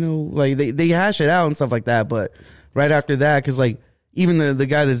man, you know, like they hash it out and stuff like that." But right after that, because like even the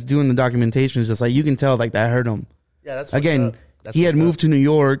guy that's doing the documentation is just like you can tell like that hurt him. Yeah, that's again. He had moved to New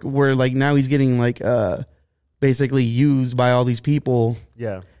York where like now he's getting like basically used by all these people.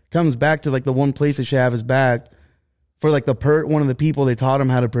 Yeah. Comes back to like the one place that should have his back for like one of the people they taught him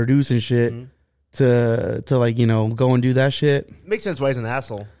how to produce and shit to like, you know, go and do that shit. Makes sense why he's an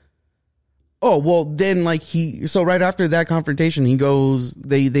asshole. Oh, well then like so right after that confrontation he goes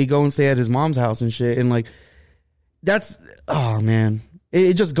they go and stay at his mom's house and shit, and like that's oh man.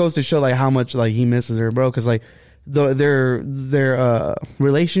 It just goes to show like how much like he misses her, bro, cuz like their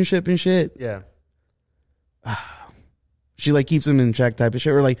relationship and shit. Yeah. She like keeps him in check type of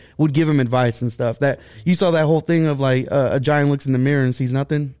shit, or like would give him advice and stuff. That you saw that whole thing of like a giant looks in the mirror and sees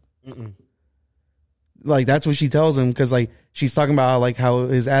nothing. Like that's what she tells him, because like she's talking about like how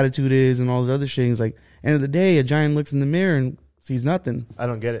his attitude is and all this other shit. He's like, end of the day, a giant looks in the mirror and sees nothing. I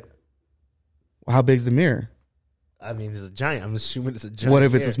don't get it. Well, how big's the mirror? I mean, it's a giant. I'm assuming it's a giant. What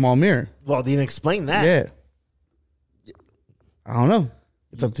if it's a small mirror? Well, they didn't explain that. Yeah. I don't know.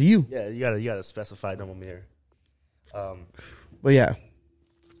 It's up to you. Yeah, you gotta specify normal mirror. But yeah,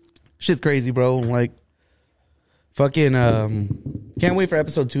 shit's crazy, bro. Like, fucking, can't wait for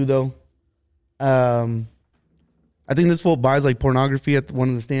episode 2 though. I think this fool buys like pornography at one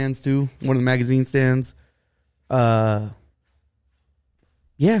of the stands too, one of the magazine stands. Yeah.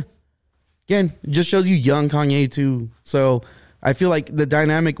 Again, it just shows you young Kanye too. So I feel like the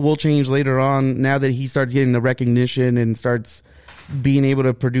dynamic will change later on now that he starts getting the recognition and starts being able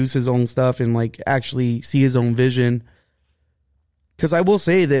to produce his own stuff and like actually see his own vision. Because I will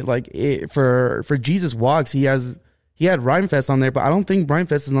say that like for Jesus Walks, he had Rhymefest on there, but I don't think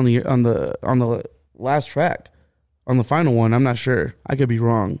Rhymefest is on the last track, on the final one. I'm not sure. I could be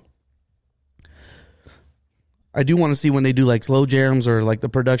wrong. I do want to see when they do like slow jams or like the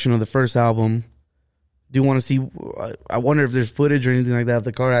production of the first album. Do want to see. I wonder if there's footage or anything like that of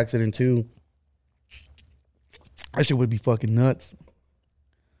the car accident too. That shit would be fucking nuts.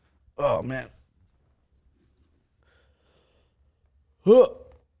 Oh, man.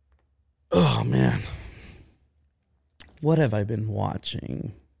 Oh, man. What have I been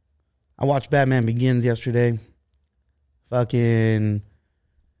watching? I watched Batman Begins yesterday. Fucking...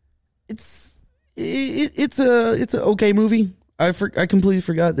 It's a okay movie. I completely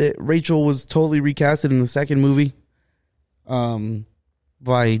forgot that Rachel was totally recasted in the second movie.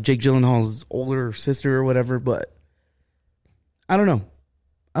 By Jake Gyllenhaal's older sister or whatever, but I don't know.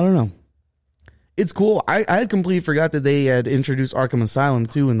 It's cool. I had completely forgot that they had introduced Arkham Asylum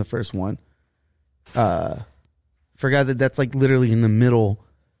too in the first one. Forgot that that's like literally in the middle.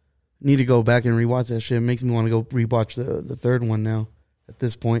 Need to go back and rewatch that shit. It makes me want to go rewatch the third one now at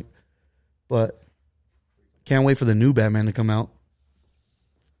this point. But can't wait for the new Batman to come out.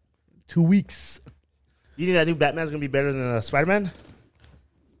 2 weeks. You think that new Batman's gonna be better than Spider-Man?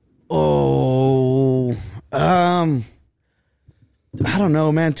 Oh, I don't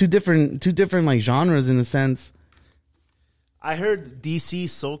know, man. Two different like genres in a sense. I heard DC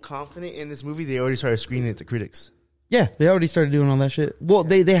so confident in this movie they already started screening it to critics. Yeah, they already started doing all that shit. Well,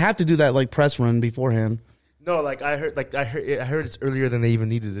 they have to do that like press run beforehand. No, I heard it's earlier than they even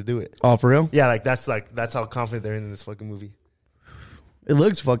needed to do it. Oh, for real? Yeah, that's how confident they're in this fucking movie. It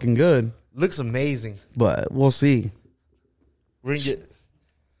looks fucking good. Looks amazing. But we'll see. We're gonna get.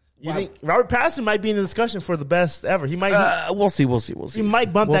 You think Robert Pattinson might be in the discussion for the best ever? He might. We'll see. He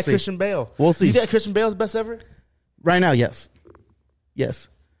might bump that Christian Bale. We'll see. You think Christian Bale's best ever? Right now, yes.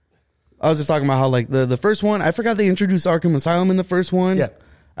 I was just talking about how like the first one. I forgot they introduced Arkham Asylum in the first one. Yeah.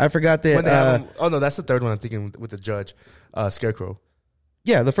 I forgot that. No, that's the third one. I'm thinking with the judge, Scarecrow.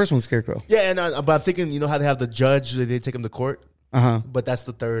 Yeah, the first one's Scarecrow. Yeah, and but I'm thinking, you know how they have the judge, they take him to court? But that's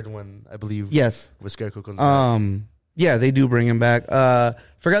the third one, I believe. Yes. Where Scarecrow comes back. Yeah, they do bring him back.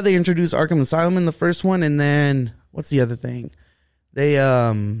 Forgot they introduced Arkham Asylum in the first one, and then what's the other thing? They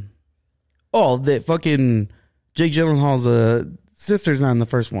the fucking Jake Gyllenhaal's sister's not in the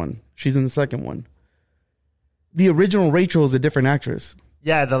first one. She's in the second one. The original Rachel is a different actress.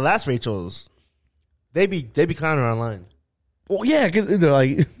 Yeah, the last Rachel's, they be clowning her online. Well, yeah, because they're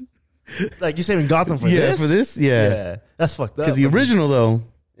like, like you saving Gotham for this? Yeah, for this, yeah, that's fucked up. Because the original though,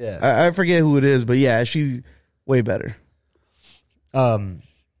 yeah, I forget who it is, but yeah, she's way better. Batman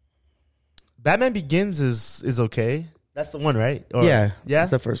Begins is okay. That's the one, right? Yeah,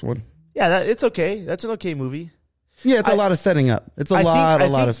 that's the first one. Yeah, it's okay. That's an okay movie. Yeah, it's a lot of setting up. It's a lot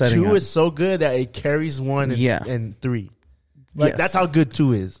of setting up. 2 is so good that it carries 1 and 3. Like that's how good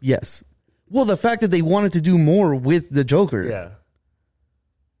 2 is. Yes. Well, the fact that they wanted to do more with the Joker. Yeah.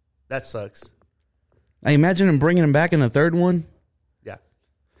 That sucks. I imagine him bringing him back in the third one. Yeah.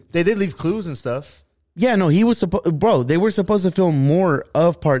 They did leave clues and stuff. Yeah, no, he was they were supposed to film more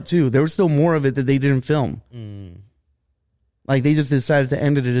of part 2. There was still more of it that they didn't film. Like they just decided to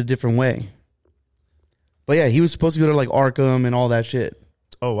end it in a different way. But yeah, he was supposed to go to like Arkham and all that shit.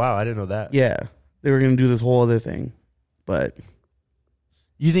 Oh wow, I didn't know that. Yeah. They were going to do this whole other thing. But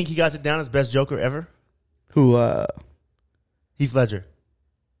you think he got it down as best Joker ever? Who Heath Ledger.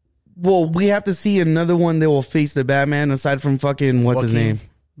 Well, we have to see another one that will face the Batman aside from fucking what's his name?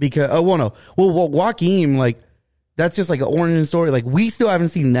 Because Joaquin, like that's just like an origin story. Like we still haven't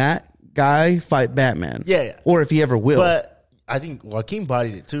seen that guy fight Batman. Yeah. Or if he ever will. But I think Joaquin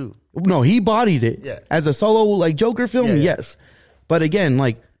bodied it too. No, he bodied it. Yeah. As a solo like Joker film, yes. But again,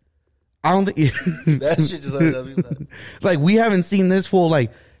 like I don't think that shit just like we haven't seen this fool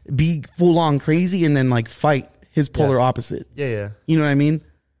like be full on crazy and then like fight his polar opposite. Yeah. You know what I mean?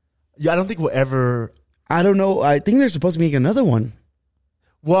 Yeah, I don't think we'll ever. I don't know. I think they're supposed to make another one.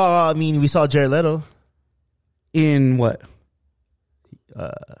 Well, I mean, we saw Jared Leto in what?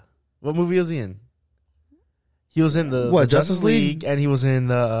 What movie was he in? He was in the Justice League, and he was in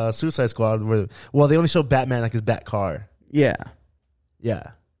the Suicide Squad. Well, they only showed Batman like his Bat car. Yeah.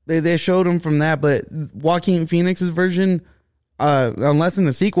 They showed him from that, but Joaquin Phoenix's version, unless in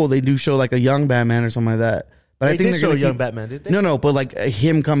the sequel they do show like a young Batman or something like that. But I think they show a young Batman, did they? No, but like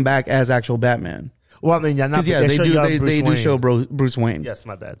him come back as actual Batman. Well, I mean, not they do show Bruce Wayne. Yes,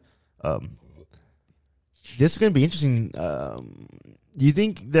 my bad. This is going to be interesting. Do you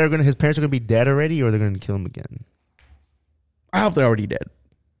think his parents are going to be dead already, or they're going to kill him again? I hope they're already dead.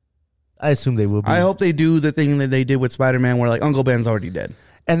 I assume they will be. I hope they do the thing that they did with Spider-Man, where like Uncle Ben's already dead.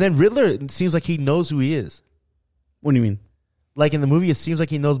 And then Riddler, it seems like he knows who he is. What do you mean? Like in the movie, it seems like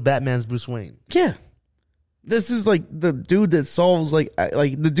he knows Batman's Bruce Wayne. Yeah. This is like the dude that solves like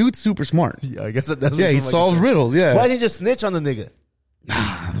the dude's super smart. Yeah, I guess that's he solves riddles. Yeah. Why didn't you just snitch on the nigga?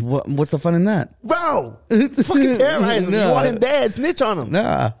 What's the fun in that, bro? Fucking terrorize him. You want him dead? Snitch on him.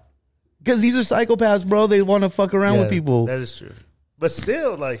 Nah, because these are psychopaths, bro. They want to fuck around with people. That is true. But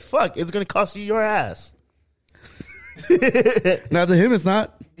still, like, fuck, it's gonna cost you your ass. Now to him, it's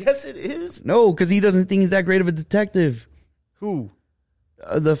not. Yes, it is. No, because he doesn't think he's that great of a detective. Who?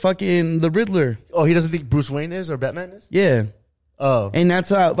 The Riddler. Oh, he doesn't think Bruce Wayne is or Batman is? Yeah. Oh. And that's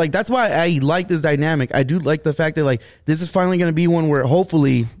how, like, that's why I like this dynamic. I do like the fact that, like, this is finally going to be one where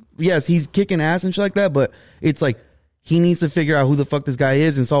hopefully, yes, he's kicking ass and shit like that, but it's like he needs to figure out who the fuck this guy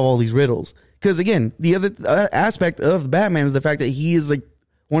is and solve all these riddles. Because, again, the other aspect of Batman is the fact that he is, like,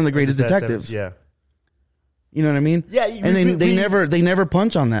 one of the greatest detectives. Yeah. You know what I mean? Yeah. And they never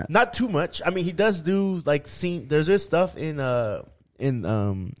punch on that. Not too much. I mean, he does do, like, there's this stuff in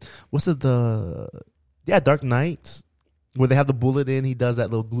what's it, Dark Knight, where they have the bullet in, he does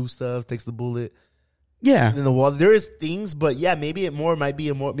that little glue stuff, takes the bullet. Yeah. In the wall. There is things, but yeah, maybe it might be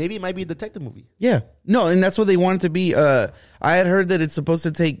a detective movie. Yeah. No, and that's what they want it to be. I had heard that it's supposed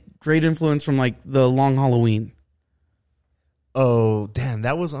to take great influence from like the Long Halloween. Oh, damn,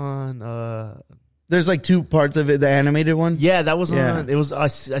 that was on there's like 2 parts of it, the animated one. Yeah, that was on. It was I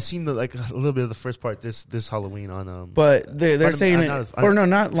seen a little bit of the first part this Halloween on. But they're saying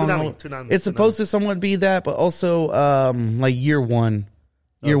not Long Halloween. It's supposed to somewhat be that, but also like year one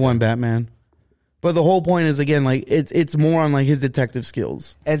Batman. But the whole point is again like it's more on like his detective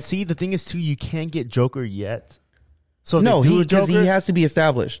skills. And see, the thing is too, you can't get Joker yet. So no, because he has to be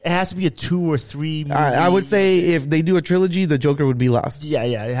established. It has to be a 2 or 3 movie. I would say if they do a trilogy, the Joker would be last. Yeah,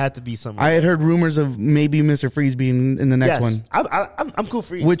 it had to be something. I had heard rumors of maybe Mr. Freeze being in the next one. I'm cool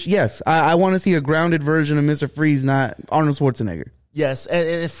Freeze. Which, yes, I want to see a grounded version of Mr. Freeze, not Arnold Schwarzenegger. Yes,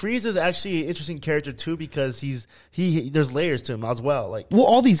 and Freeze is actually an interesting character too because there's layers to him as well. Like, well,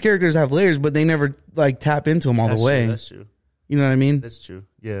 all these characters have layers, but they never like tap into them all the way. That's true. You know what I mean? That's true.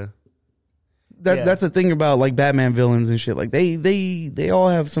 Yeah. That's the thing about like Batman villains and shit. Like they all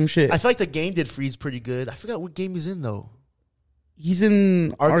have some shit. I feel like the game did Freeze pretty good. I forgot what game he's in though. He's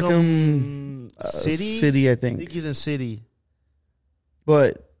in Arkham City, I think. I think he's in City.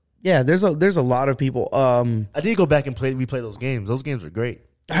 But yeah, there's a lot of people. I did go back and replay those games. Those games were great.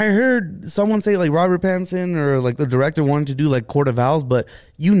 I heard someone say like Robert Pattinson or like the director wanted to do like Court of Owls, but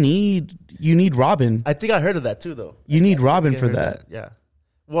you need Robin. I think I heard of that too, though. You need Robin for that. Yeah.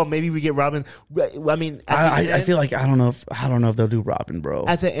 Well, maybe we get Robin. I mean, I feel like I don't know if they'll do Robin, bro.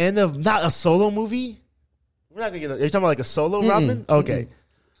 At the end of not a solo movie. We're not gonna get. Are you talking about like a solo Robin? Okay.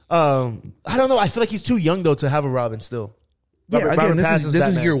 I don't know. I feel like he's too young though to have a Robin still. Robert this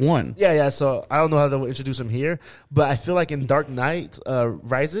is year one. Yeah. So I don't know how they'll introduce him here, but I feel like in Dark Knight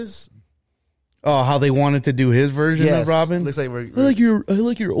Rises. Oh, how they wanted to do his version of Robin. Looks like I like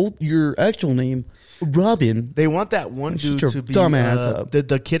your actual name, Robin. They want that one dude to be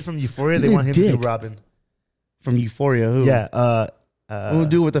the kid from Euphoria. They want him to do Robin from Euphoria. Who? Yeah. We'll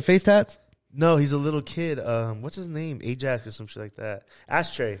do it with the face tats. No, he's a little kid. What's his name? Ajax or some shit like that.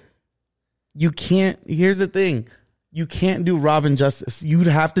 Ashtray. You can't. Here's the thing. You can't do Robin justice. You'd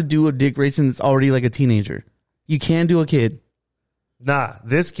have to do a Dick Grayson that's already like a teenager. You can't do a kid. Nah,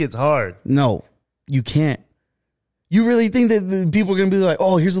 this kid's hard. No, you can't. You really think that the people are going to be like,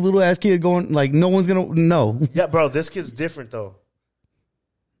 oh, here's a little ass kid going, like, no one's going to, no. Yeah, bro, this kid's different, though.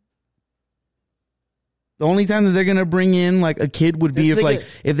 The only time that they're going to bring in, like, a kid would be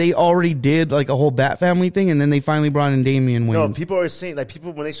if they already did, like, a whole Bat family thing, and then they finally brought in Damian Wayans. No, people are saying, like,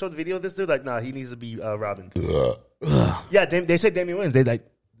 when they showed the video of this dude, like, nah, he needs to be Robin. Yeah, they say Damian Wayans.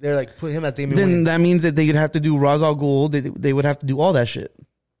 They're like, put him as Damian Wayans. Then that means that they'd have to do Ra's al Ghul. They would have to do all that shit.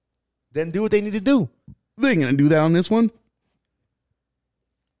 Then do what they need to do. They ain't going to do that on this one.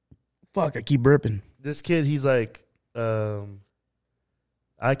 Fuck, I keep burping. This kid, he's like, I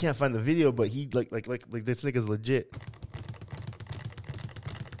can't find the video, but he like this nigga's legit.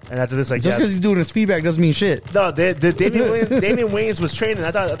 And after this, like, just because he's doing a speedback doesn't mean shit. No, Damian Wayans was training.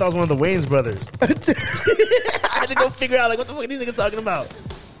 I thought it was one of the Wayans brothers. I had to go figure out like what the fuck are these niggas talking about.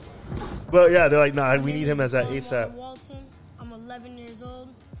 But yeah, they're like, nah, we need him as that ASAP. I'm 11 years old.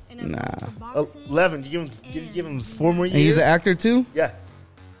 Nah, 11. You give him 4 more years. And he's an actor too. Yeah.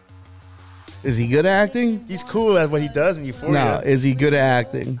 Is he good at acting? He's cool at what he does in Euphoria. No, is he good at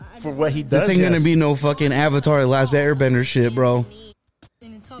acting? For what he does, this ain't gonna be no fucking Avatar Last Airbender shit, bro.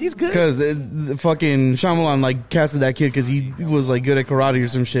 He's good. Because the fucking Shyamalan like casted that kid because he was like good at karate or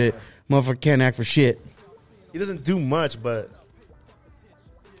some shit. Motherfucker can't act for shit. He doesn't do much, but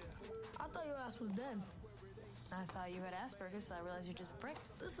I thought your ass was dead. I thought you had Asperger's, so I realized you're just a prick.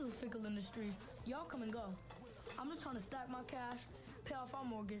 This is a fickle industry. Y'all come and go. I'm just trying to stack my cash, pay off our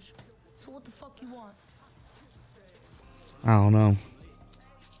mortgage. So what the fuck you want? I don't know.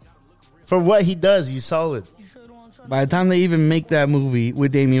 for what he does, he's solid. You sure don't want to try By the time they even make that movie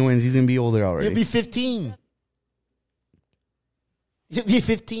with Damian Wayans, he's gonna be older already. He'll be 15. He'll be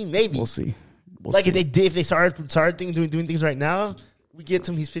 15, maybe. We'll see. If they started doing things right now, we get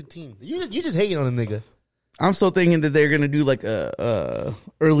to him. He's 15. You just hating on a nigga. I'm still thinking that they're gonna do like a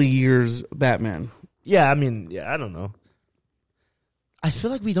early years Batman. Yeah, I mean, I don't know. I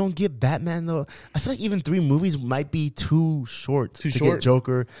feel like we don't get Batman though. I feel like even 3 movies might be too short to get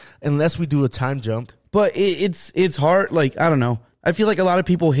Joker, unless we do a time jump. But it's hard. Like, I don't know. I feel like a lot of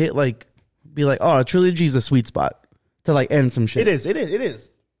people be like, oh, a trilogy is a sweet spot to like end some shit. It is.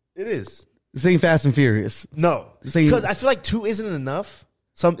 This ain't Fast and Furious. No, because I feel like 2 isn't enough.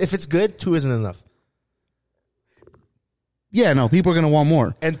 If it's good, 2 isn't enough. Yeah, no, people are gonna want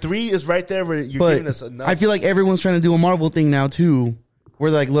more. And 3 is right there where you're giving us enough. I feel like everyone's trying to do a Marvel thing now too,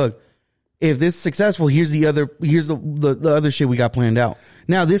 where they're like, look, if this is successful, here's the other shit we got planned out.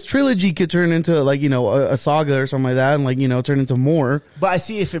 Now this trilogy could turn into like, you know, a saga or something like that, and like, you know, turn into more. But I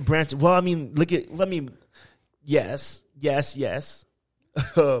see if it branches. Well, I mean, yes.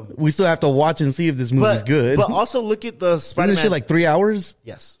 We still have to watch and see if this movie's good. But also look at the Spider-Man. Isn't this shit like 3 hours?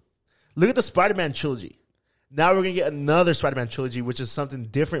 Yes. Look at the Spider-Man trilogy. Now we're going to get another Spider-Man trilogy, which is something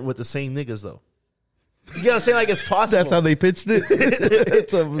different with the same niggas, though. You get what I'm saying? Like, it's possible. That's how they pitched it?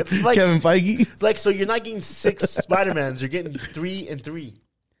 Like, Kevin Feige? Like, so you're not getting 6 Spider-Mans. You're getting 3 and 3.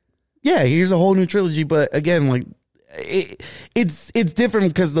 Yeah, here's a whole new trilogy. But again, like, it's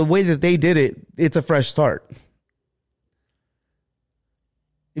different because the way that they did it, it's a fresh start.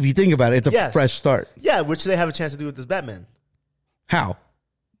 If you think about it, it's a fresh start. Yeah, which they have a chance to do with this Batman. How?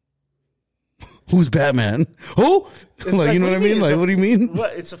 Who's Batman? Who? Like, you know what I mean? Like, what do you mean?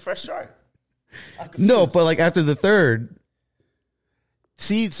 What? It's a fresh start. No, but like after the third.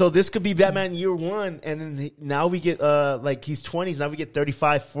 See, so this could be Batman year 1, and then now we get like he's 20s. Now we get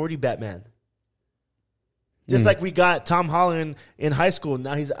 35, 40 Batman. Just like we got Tom Holland in high school.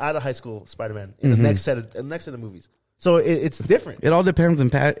 Now he's out of high school Spider-Man in the next set of movies. So it's different. It all depends on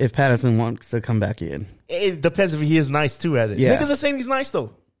if Pattinson wants to come back in. It depends if he is nice too at it. Yeah. Niggas are saying he's nice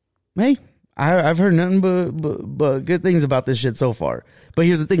though. Hey, I've heard nothing but good things about this shit so far. But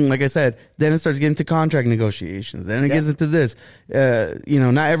here's the thing, like I said, then it starts getting to contract negotiations. Then it gets into this.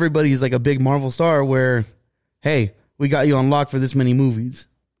 Not everybody's like a big Marvel star where, hey, we got you on lock for this many movies.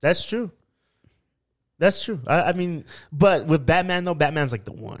 That's true. That's true. I mean, but with Batman though, Batman's like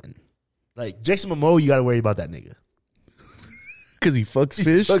the one. Like Jason Momoa, you got to worry about that nigga. Because he fucks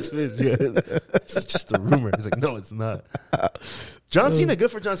fish? Fucks fish, yeah. It's just a rumor. He's like, no, it's not. John Cena, good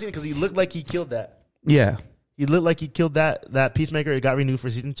for John Cena because he looked like he killed that. Yeah. He looked like he killed that Peacemaker. It got renewed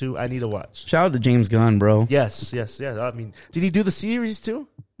for season 2. I need to watch. Shout out to James Gunn, bro. Yes. I mean, did he do the series too?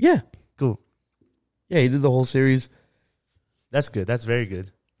 Yeah. Cool. Yeah, he did the whole series. That's good. That's very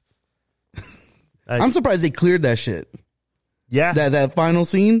good. I'm surprised they cleared that shit. Yeah. That final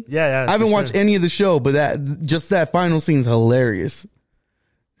scene. Yeah. I haven't watched any of the show, but that final scene's hilarious.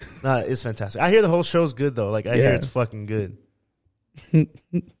 It's fantastic. I hear the whole show's good though. Like I hear it's fucking good.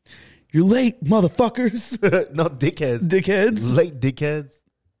 You're late, motherfuckers. No, dickheads. Dickheads. Late dickheads.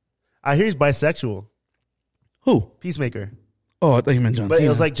 I hear he's bisexual. Who? Peacemaker. Oh, I thought you meant John But Cena. it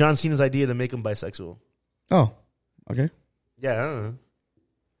was like John Cena's idea to make him bisexual. Oh, okay. Yeah, I don't know.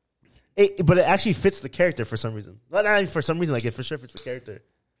 But it actually fits the character for some reason. Not even for some reason, like it for sure fits the character.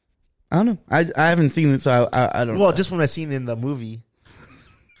 I don't know. I haven't seen it, so I don't know. Well, just from what I seen in the movie.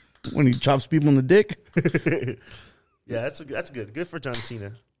 When he chops people in the dick. Yeah, that's good. Good for John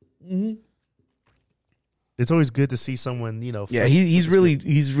Cena. Mm-hmm. It's always good to see someone, Yeah, he's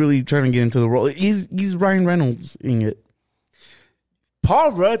really trying to get into the role. He's Ryan Reynolds in it.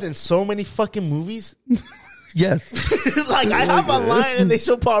 Paul Rudd's in so many fucking movies. Yes. Like I have a line and they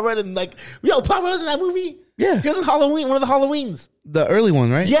show Paul Rudd and like, yo, Paul Rudd's in that movie. Yeah, he was in Halloween, one of the Halloweens. The early one,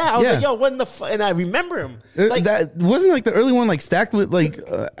 right? Yeah, I was like, yo, what in the and I remember him. Like that wasn't like the early one, like stacked with like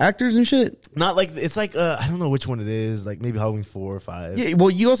actors and shit. Not like it's like I don't know which one it is. Like maybe Halloween 4 or 5. Yeah, well,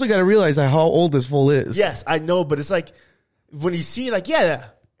 you also got to realize how old this fool is. Yes, I know, but it's like when you see like and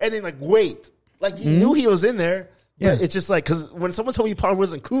then like wait, like you knew he was in there. Yeah, it's just like because when someone told me Paul Rudd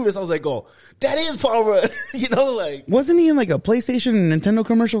wasn't Clueless, I was like, "Oh, that is Paul Rudd." Like wasn't he in like a PlayStation and Nintendo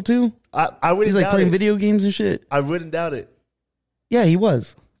commercial too? I wouldn't. He's like playing video games and shit. I wouldn't doubt it. Yeah, he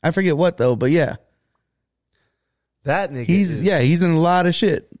was. I forget what though, but yeah, that nigga. He's in a lot of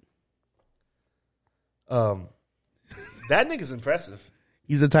shit. That nigga's impressive.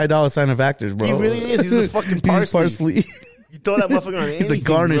 He's a Ty Dolla $ign of actors, bro. He really is. He's a fucking parsley. You throw that motherfucker on anything, he's a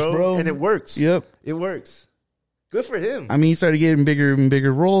garnish, bro, and it works. Yep, it works. Good for him. I mean, he started getting bigger and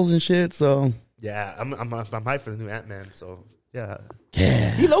bigger roles and shit. So yeah, I'm hyped for the new Ant-Man. So yeah.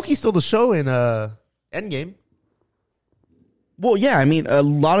 He low-key stole the show in Endgame. Well, yeah, I mean, a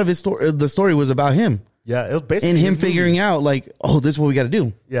lot of the story was about him. Yeah, it was basically and him figuring out like, oh, this is what we got to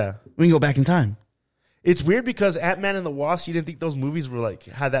do. Yeah, we can go back in time. It's weird because Ant-Man and the Wasp, you didn't think those movies were like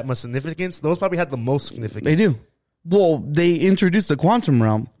had that much significance. Those probably had the most significance. They do. Well, they introduced the quantum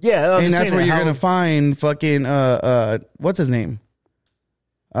realm. Yeah, and that's where you're gonna find fucking what's his name?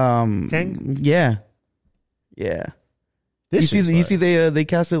 Kang? Yeah. You see they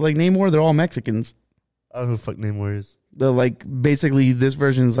casted like Namor. They're all Mexicans. I don't know who the fuck Namor is. They're like basically this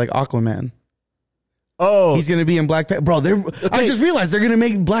version is like Aquaman. Oh, he's gonna be in Black Panther, bro. I just realized they're gonna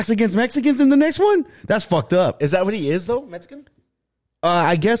make blacks against Mexicans in the next one. That's fucked up. Is that what he is though? Mexican?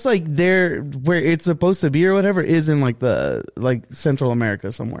 I guess like they're where it's supposed to be or whatever is in like the Central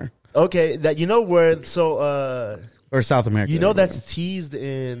America somewhere. Okay, that where or South America. That's teased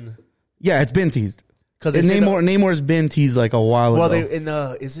in. Yeah, it's been teased because Namor's been teased like a while ago.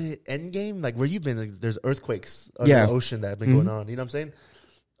 Well, is it Endgame? Like where you've been? Like, there's earthquakes under the ocean that have been going on. You know what I'm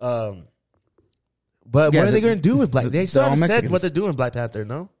saying? But what are they going to do with Black? They still haven't said what they're doing with Black Panther.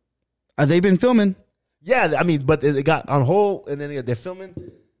 No, they've been filming. Yeah, I mean, but it got on hold, and then they're filming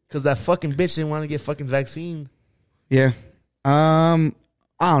because that fucking bitch didn't want to get fucking vaccine. Yeah, I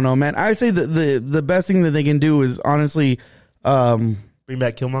don't know, man. I say the best thing that they can do is honestly, bring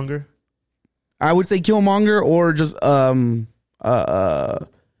back Killmonger. I would say Killmonger or just because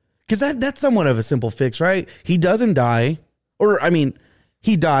that's somewhat of a simple fix, right? He doesn't die, or I mean.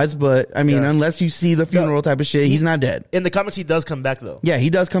 He dies, but I mean, unless you see the funeral type of shit, he's not dead. In the comics, he does come back, though. Yeah,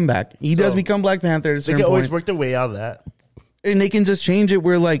 he does come back. He does become Black Panther. They can always work their way out of that. And they can just change it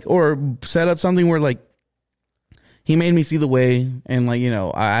where like, or set up something where like, he made me see the way, and like, you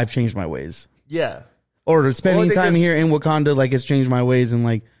know, I've changed my ways. Yeah. Or spending time here in Wakanda, like, it's changed my ways, and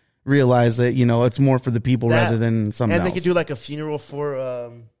like realize that, you know, it's more for the people rather than something else. And they could do like a funeral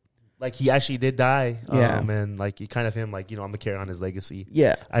for, like, he actually did die. Yeah. And like, you kind of him, like, you know, I'm gonna carry on his legacy.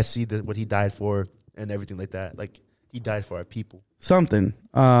 Yeah. I see what he died for and everything like that. Like, he died for our people. Something.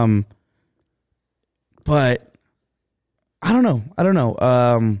 But I don't know. I don't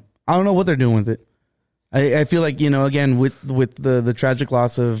know what they're doing with it. I feel like, you know, again, with the tragic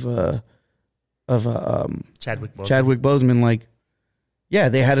loss of Chadwick Boseman, like, yeah,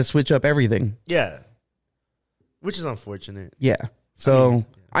 they had to switch up everything. Yeah. Which is unfortunate. Yeah. So,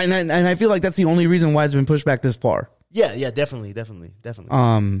 I feel like that's the only reason why it's been pushed back this far. Yeah, definitely.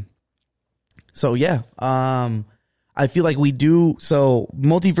 So yeah. I feel like we do, so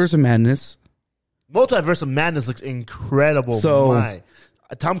Multiverse of Madness. Multiverse of Madness looks incredible. So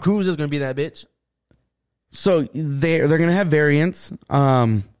Tom Cruise is gonna be that bitch. So they're gonna have variants.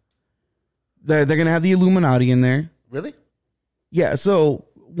 They're gonna have the Illuminati in there. Really? Yeah. So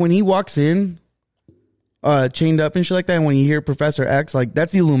when he walks in, chained up and shit like that, and when you hear Professor X, like,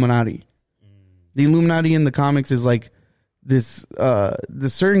 that's the Illuminati. The Illuminati in the comics is like this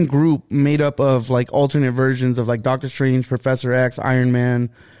certain group made up of like alternate versions of like Doctor Strange, Professor X, Iron Man,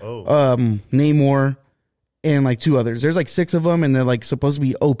 Namor, and like 2 others. There's like 6 of them, and they're like supposed to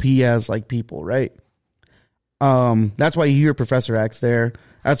be OP as like people, right? That's why you hear Professor X there.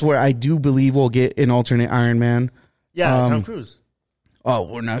 That's where I do believe we'll get an alternate Iron Man. Yeah, Tom Cruise. Oh,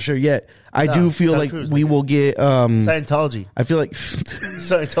 we're not sure yet. I do feel like we will get Scientology. I feel like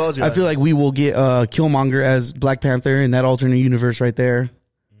Scientology. I feel like we will get Killmonger as Black Panther in that alternate universe right there.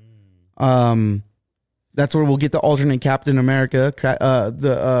 That's where we'll get the alternate Captain America,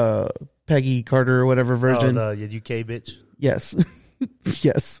 the Peggy Carter or whatever version. Oh, the UK bitch. Yes.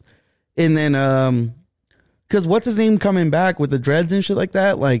 Yes. And then because what's his name coming back with the dreads and shit like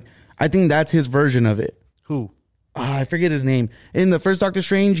that? Like, I think that's his version of it. Who? I forget his name. In the first Doctor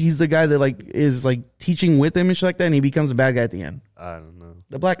Strange, he's the guy that like is like teaching with him and shit like that, and he becomes a bad guy at the end. I don't know.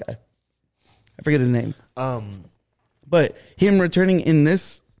 The black guy. I forget his name. But him returning in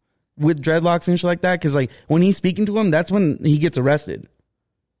this with dreadlocks and shit like that, because like when he's speaking to him, that's when he gets arrested.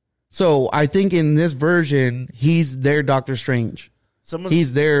 So I think in this version, he's their Doctor Strange.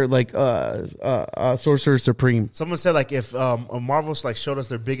 He's their like Sorcerer Supreme. Someone said like if Marvel's like showed us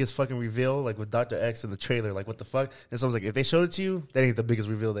their biggest fucking reveal, like with Dr. X in the trailer, like what the fuck? And someone's like, if they showed it to you, that ain't the biggest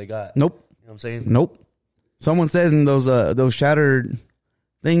reveal they got. Nope. You know what I'm saying? Nope. Someone said in those shattered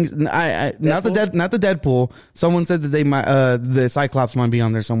things, not the Deadpool. Someone said that they might the Cyclops might be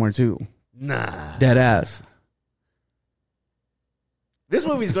on there somewhere too. Nah. Dead ass. This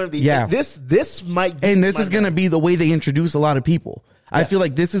movie's going to be This might and this is going to be the way they introduce a lot of people. Yeah. I feel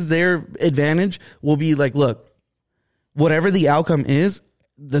like this is their advantage. Will be like, look, whatever the outcome is,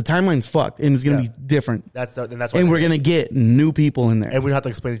 the timeline's fucked and it's going to be different. That's why and we're going to get new people in there, and we don't have to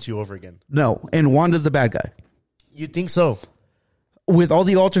explain it to you over again. No, and Wanda's the bad guy. You think so? With all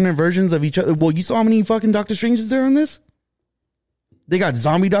the alternate versions of each other. Well, you saw how many fucking Doctor Stranges there on this? They got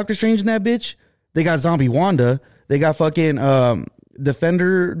zombie Doctor Strange in that bitch. They got zombie Wanda. They got fucking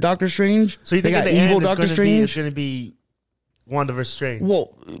Defender Doctor Strange. So you think they got in the evil end Doctor Strange? It's going to be Wanda versus Strange.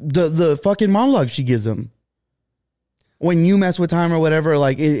 Well, the fucking monologue she gives him. When you mess with time or whatever,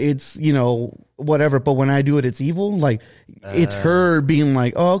 like it's, you know, whatever. But when I do it, it's evil. Like it's her being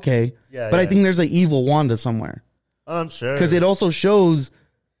like, oh, okay. Yeah, but I think there's an evil Wanda somewhere. I'm sure. Because it also shows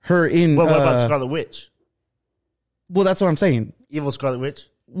her in. What about Scarlet Witch? Well, that's what I'm saying. Evil Scarlet Witch?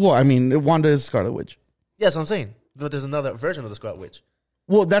 Well, I mean, Wanda is Scarlet Witch. Yes, I'm saying. But there's another version of the Scarlet Witch.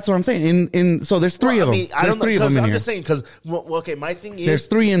 Well, that's what I'm saying. So there's 3 of them. I don't know. Three of them in I'm here. just saying because okay, my thing is there's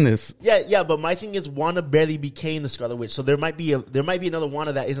 3 in this. Yeah, but my thing is Wanda barely became the Scarlet Witch, so there might be another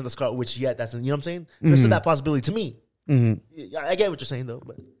Wanda that isn't the Scarlet Witch yet. That's, you know what I'm saying. There's still that possibility to me. Mm-hmm. I get what you're saying though.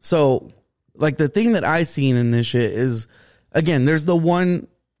 But so, like the thing that I seen in this shit is, again, there's the one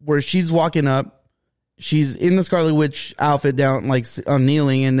where she's walking up, she's in the Scarlet Witch outfit down like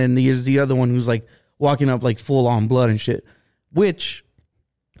kneeling, and then there's the other one who's like walking up like full on blood and shit, which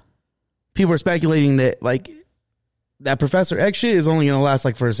people are speculating that like that Professor X shit is only gonna last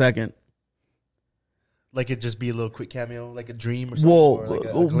like for a second. Like it just be a little quick cameo, like a dream or something. Well, or like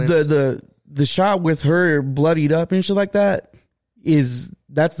a glimpse. the shot with her bloodied up and shit like that's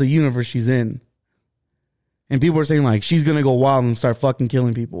the universe she's in. And people are saying like she's gonna go wild and start fucking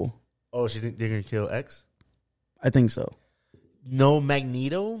killing people. Oh, they're gonna kill X? I think so. No We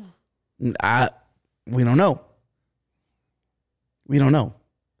don't know. We don't know.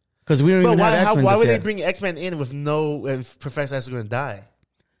 Because we don't even have X-Men. Why just would they yet. bring X-Men in with if Professor X is going to die?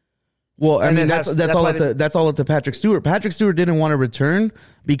 Well, I And mean, then that's all up to Patrick Stewart. Patrick Stewart didn't want to return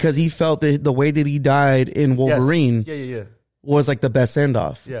because he felt that the way that he died in Wolverine Yeah. was like the best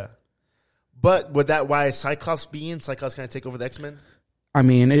send-off. Yeah. But would that why Cyclops being Cyclops kind of take over the X-Men? I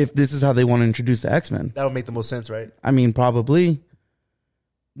mean, if this is how they want to introduce the X-Men. That would make the most sense, right? I mean, probably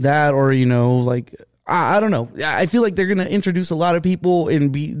that, or like I don't know. I feel like they're gonna introduce a lot of people,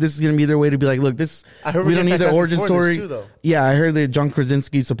 and this is gonna be their way to be like, look, this I heard we don't need the origin story. Too, though. Yeah, I heard that John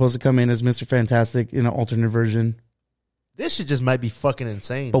Krasinski's supposed to come in as Mr. Fantastic in an alternate version. This shit just might be fucking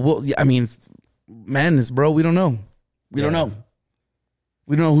insane. But I mean, it's madness, bro. We don't know. We don't know.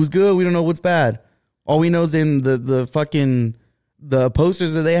 We don't know who's good. We don't know what's bad. All we know is in the fucking the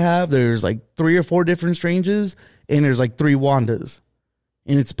posters that they have, there's like 3 or 4 different Stranges, and there's like 3 Wandas.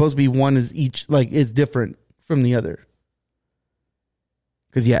 And it's supposed to be one is each, like, is different from the other.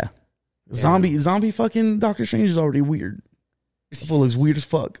 Because, zombie fucking Doctor Strange is already weird. This fool looks weird as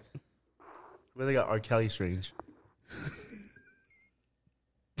fuck. Well, they got R. Kelly Strange.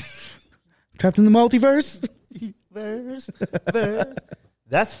 Trapped in the multiverse? Verse.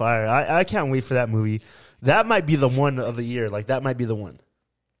 That's fire. I can't wait for that movie. That might be the one of the year. Like, that might be the one.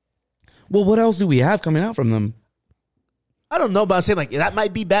 Well, what else do we have coming out from them? I don't know, but I'm saying, like, that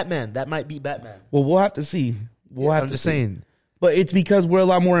might be Batman. Well, we'll have to see. I'm just saying. But it's because we're a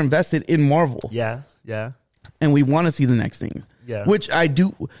lot more invested in Marvel. Yeah. And we want to see the next thing. Yeah. Which I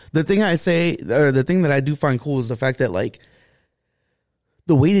do. The thing that I do find cool is the fact that, like,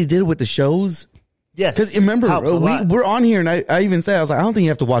 the way they did it with the shows. Yes. Because remember, we're on here, and I even said, I was like, I don't think you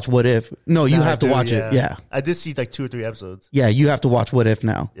have to watch What If. No, you have to watch it. Yeah. I did see like 2 or 3 episodes. Yeah, you have to watch What If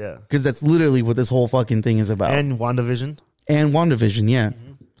now. Yeah. Because that's literally what this whole fucking thing is about. And WandaVision. And WandaVision, yeah.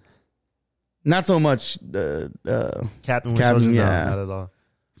 Mm-hmm. Not so much Captain Winter Soldier, yeah. No, not at all.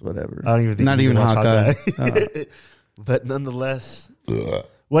 Whatever. I don't even think not you even can watch Hawkeye. But nonetheless.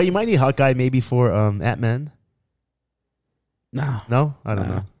 Well, you might need Hawkeye maybe for Ant-Man. No? I don't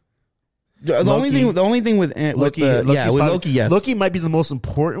know. The only thing with Loki, yes. Loki might be the most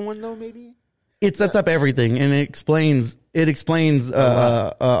important one though, maybe. It sets up everything and it explains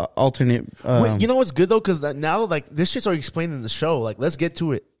alternate. Wait, you know what's good though, because now like this shit's already explained in the show. Like, let's get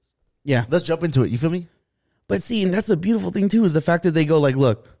to it. Yeah, let's jump into it. You feel me? But see, and that's the beautiful thing too, is the fact that they go like,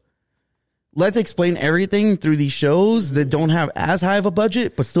 look, let's explain everything through these shows that don't have as high of a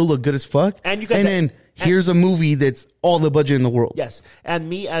budget but still look good as fuck. And then here's a movie that's all the budget in the world. Yes. And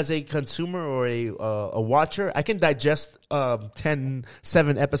me as a consumer or a watcher, I can digest 7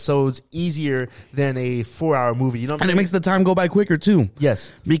 episodes easier than a 4-hour movie. You know what I'm saying? And it makes the time go by quicker too.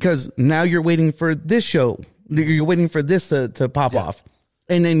 Yes. Because now you're waiting for this show. You're waiting for this to pop off.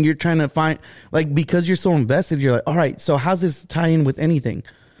 And then you're trying to find, like, because you're so invested, you're like, all right, so how's this tie in with anything?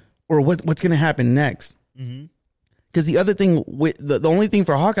 Or what's going to happen next? Because the other thing, the only thing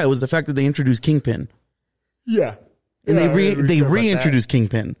for Hawkeye was the fact that they introduced Kingpin. Yeah. And they reintroduced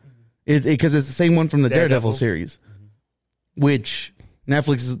Kingpin. Because it's the same one from the Daredevil series. Which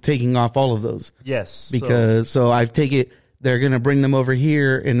Netflix is taking off all of those. Yes. Because, so I take it, they're going to bring them over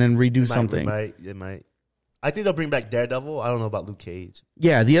here and then redo something. It might. I think they'll bring back Daredevil. I don't know about Luke Cage.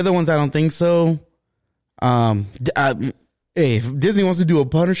 Yeah, the other ones I don't think so. Hey, if Disney wants to do a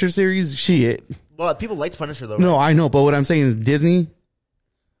Punisher series, shit. Well, people liked Punisher though. Right? No, I know, but what I'm saying is Disney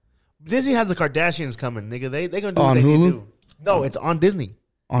has the Kardashians coming, nigga. They gonna do on what they Hulu? need to do. No, it's on Disney.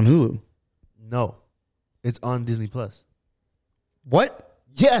 On Hulu. No, it's on Disney Plus. What?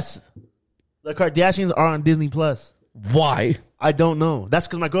 Yes, the Kardashians are on Disney Plus. Why? I don't know. That's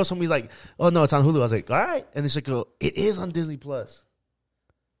because my girl told me like, oh no, it's on Hulu. I was like, all right, and then she go, it is on Disney Plus.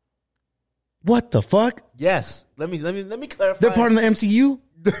 What the fuck? Yes. Let me clarify. They're part of the MCU?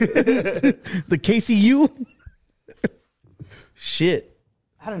 The KCU? Shit.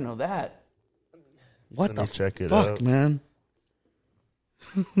 I don't know that. What the fuck, man?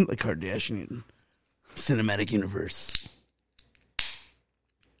 The Kardashian cinematic universe.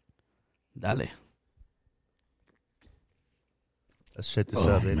 Dale. Let's check this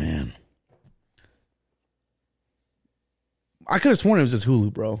out, baby. Man. I could have sworn it was just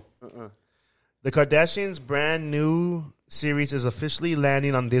Hulu, bro. The Kardashians' brand new series is officially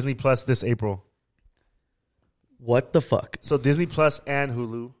landing on Disney Plus this April. What the fuck? So Disney Plus and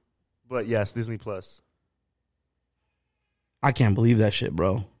Hulu. But yes, Disney Plus. I can't believe that shit,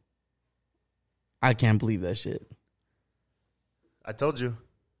 bro. I can't believe that shit. I told you.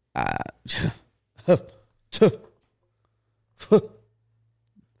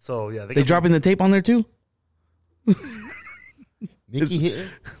 So yeah, they dropping the tape on there too? Nicki hitting?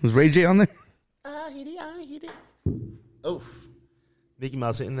 Was Ray J on there? I hit it. Oof. Mickey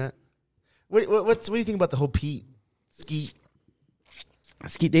Mouse hitting that? What do you think about the whole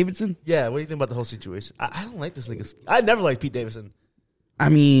Skeet Davidson? Yeah, what do you think about the whole situation? I don't like this nigga. I never liked Pete Davidson. I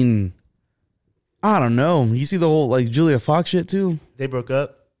mean, I don't know. You see the whole like Julia Fox shit too? They broke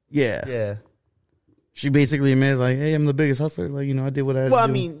up. Yeah. Yeah. She basically admitted like, hey, I'm the biggest hustler. Like, I did what I had to do. Well,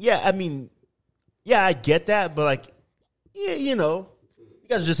 I mean, I get that, but like, yeah, you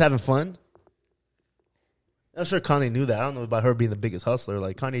guys are just having fun. I'm sure Kanye knew that. I don't know about her being the biggest hustler.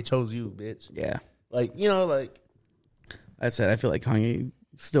 Like, Kanye chose you, bitch. Yeah. Like, like. I said, I feel like Kanye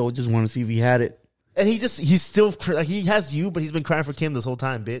still just wanted to see if he had it. And he's still, like, he has you, but he's been crying for Kim this whole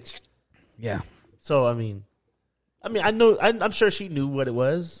time, bitch. Yeah. So, I mean, I know, I'm sure she knew what it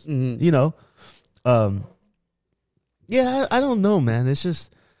was, Mm-hmm. Yeah, I don't know, man. It's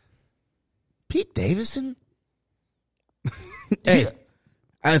just Pete Davidson. Hey,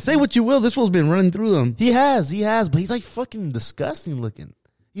 I say what you will. This fool's been running through them. He has, but he's like fucking disgusting looking.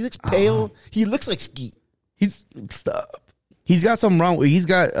 He looks pale. He looks like Skeet. Stop. He's got something wrong with. He's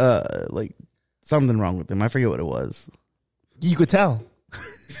got like something wrong with him. I forget what it was. You could tell.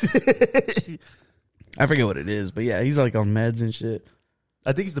 I forget what it is, but yeah, he's like on meds and shit.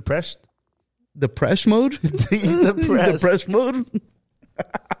 I think he's depressed. Depressed mode? He's depressed. Depressed mode?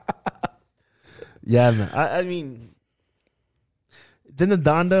 Yeah, man. I mean, didn't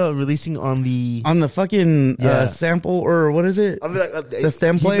Donda releasing on the fucking sample, or what is it? I mean, like, the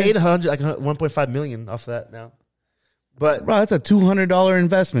stem play? He made 1.5 million off of that now. But bro, that's a $200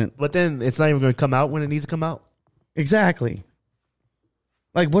 investment. But then it's not even going to come out when it needs to come out. Exactly.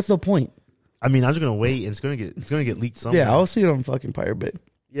 Like, what's the point? I mean, I'm just going to wait, and it's going to get leaked somewhere. Yeah, I'll see it on fucking Pirate Bay.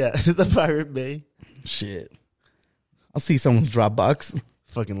 Yeah, the Pirate Bay. Shit. I'll see someone's Dropbox.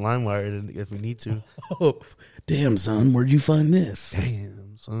 Fucking LimeWire if we need to. Oh, damn, son, where'd you find this?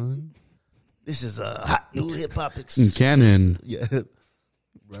 Damn, son. This is a hot new hip hop Canon. Yeah.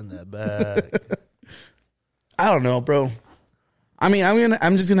 Run that back. I don't know, bro. I mean,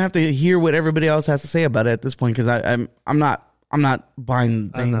 I'm just gonna have to hear what everybody else has to say about it at this point, because I'm not buying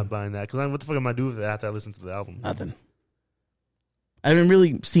the thing. I'm not buying that, because what the fuck am I doing with it after I listen to the album? Nothing. I haven't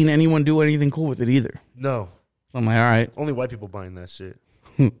really seen anyone do anything cool with it either. No. So I'm like, all right. Only white people buying that shit.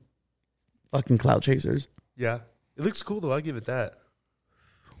 Fucking clout chasers. Yeah. It looks cool, though. I'll give it that.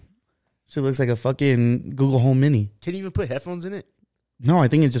 Shit looks like a fucking Google Home Mini. Can you even put headphones in it? No, I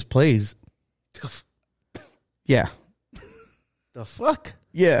think it just plays. Yeah. The fuck?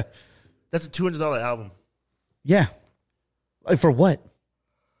 Yeah. That's a $200 album. Yeah. Like, for what?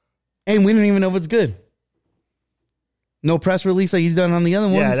 And we don't even know if it's good. No press release like he's done on the other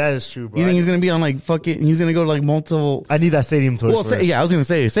ones. Yeah, that is true, bro. You think he's gonna be on like fucking? He's gonna go to like multiple. I need that stadium tour. Well, I was gonna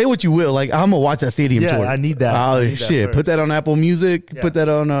say what you will. Like, I'm gonna watch that stadium tour. Yeah, I need that. Oh I need shit! that Put that on Apple Music. Yeah. Put that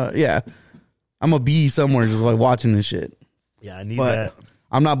on. Yeah, I'm gonna be somewhere just like watching this shit. Yeah, I need But that.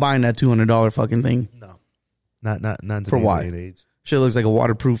 I'm not buying that $200 fucking thing. No, not in For why? day and age. Shit looks like a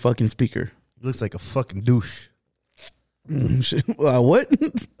waterproof fucking speaker. It looks like a fucking douche. Shit. What?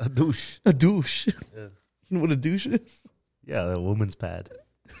 A douche. A douche. Yeah. You know what a douche is? Yeah, the woman's pad.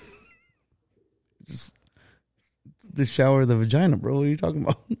 Just the shower of the vagina, bro. What are you talking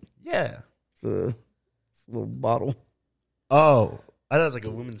about? Yeah. It's a little bottle. Oh, I thought it was like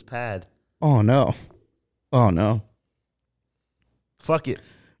a woman's pad. Oh no. Oh no. Fuck it.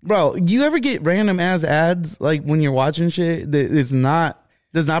 Bro, you ever get random ass ads like when you're watching shit that does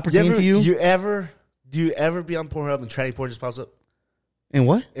not pertain to you? Do you ever be on Pornhub and tranny porn just pops up? And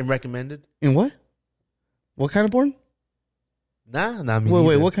what? And recommended? And what? What kind of porn? Nah, me Wait,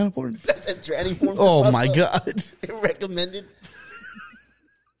 neither. what kind of porn? That's a tranny porn. Oh my god. Recommended.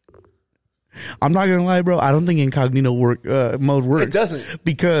 I'm not gonna lie, bro. I don't think incognito mode works. It doesn't.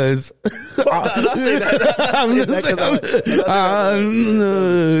 Because I'm not saying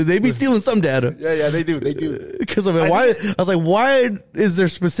that. they be stealing some data. Yeah, they do. Because of it, why? I was like, why is there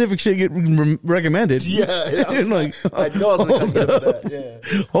specific shit get recommended? Yeah, I like, I know I was gonna come to that.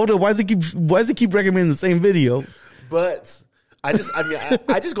 Yeah. Hold on, why does it keep recommending the same video? But I just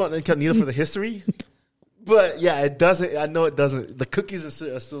go on incognito for the history. But yeah, it doesn't. I know it doesn't. The cookies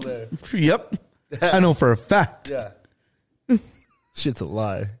are still there. Yep, I know for a fact. Yeah, shit's a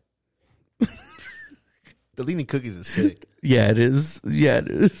lie. Deleting cookies is sick. Yeah, it is.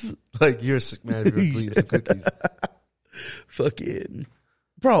 Like, you're a sick man if you're deleting some cookies. Fucking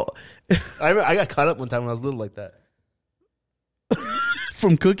bro. I got caught up one time when I was little like that.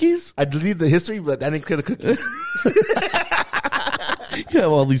 From cookies? I deleted the history, but I didn't clear the cookies. You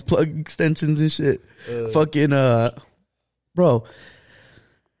have all these plug extensions and shit. Fucking bro.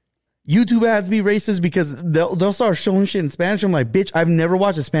 YouTube ads be racist because they'll start showing shit in Spanish. I'm like, bitch, I've never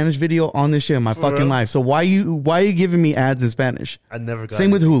watched a Spanish video on this shit in my fucking life. So why are you giving me ads in Spanish? I never got Same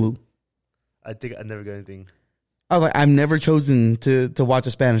with Hulu. I think I never got anything. I was like, I've never chosen to watch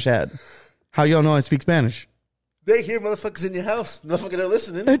a Spanish ad. How y'all know I speak Spanish? They hear motherfuckers in your house. Motherfuckers are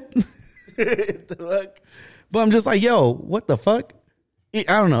listening. The fuck? But I'm just like, yo, what the fuck? I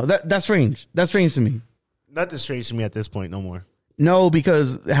don't know. That's strange. That's strange to me. Nothing strange to me at this point no more. No,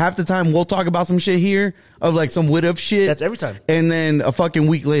 because half the time we'll talk about some shit here of like some what if shit. That's every time. And then a fucking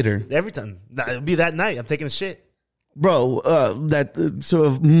week later. Every time. It'll be that night. I'm taking a shit. Bro,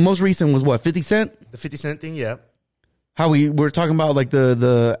 so most recent was what, 50 Cent? The 50 Cent thing, yeah. How we're talking about like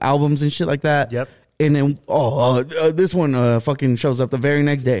the albums and shit like that. Yep. And then, this one fucking shows up the very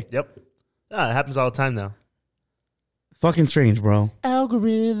next day. Yep. It happens all the time now. Fucking strange, bro.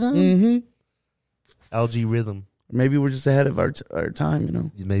 Algorithm. Mm-hmm. LG rhythm. Maybe we're just ahead of our time, you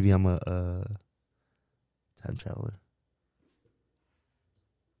know? Maybe I'm a time traveler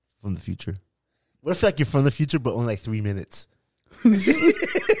from the future. What if like you're from the future, but only like 3 minutes? Like,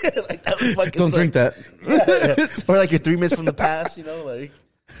 that would fucking Don't suck. drink that. Yeah. Or like you're 3 minutes from the past, you know? Like,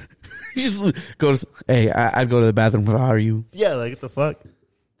 You just go to, hey, I'd go to the bathroom. How are you? yeah, like what the fuck?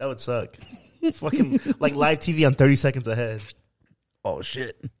 That would suck. Fucking like live TV on 30 seconds ahead. Oh,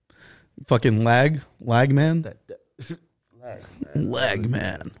 shit. Fucking lag man. Lag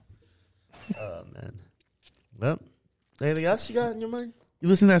man. Oh, man. Well, anything else you got in your mind? You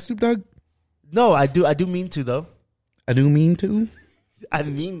listen to that Snoop Dogg? No, I do mean to, though. I do mean to. I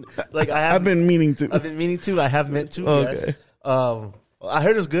mean, like I have. I've been meaning to. I've been meaning to. I have meant to. Okay. Yes. I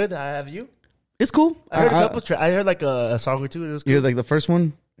heard it was good. Have you? It's cool. I heard a couple. I heard like a song or two. It was cool. You're like the first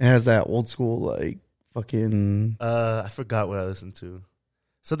one. It has that old school like fucking. I forgot what I listened to.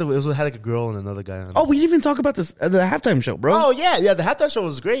 Something it had like a girl and another guy on it. Oh, we didn't even talk about this the halftime show, bro. Oh yeah. The halftime show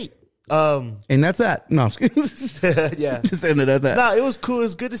was great. And that's that. No, I'm just kidding. Yeah. Just ended at that. No, it was cool. It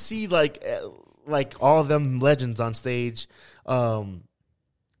was good to see like all of them legends on stage.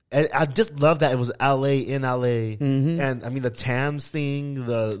 And I just love that it was LA in LA, and I mean the Tams thing,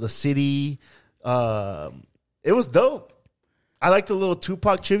 the city. It was dope. I like the little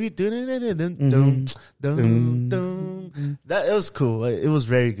Tupac tribute. That it was cool. It was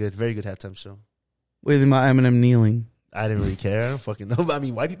very good halftime show. What do you think about Eminem kneeling? I didn't really care. I don't fucking know. But I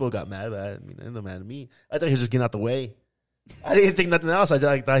mean, white people got mad, but I mean, they didn't mad at me. I thought he was just getting out the way. I didn't think nothing else. I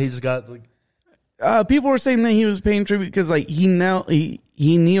just thought he just got like. People were saying that he was paying tribute because like he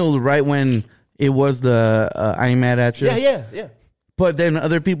kneeled right when it was the I Ain't Mad at You. Yeah. But then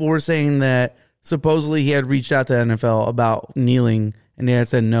other people were saying that supposedly he had reached out to NFL about kneeling and they had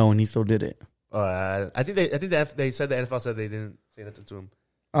said no and he still did it. I think they said the NFL said they didn't say nothing to him.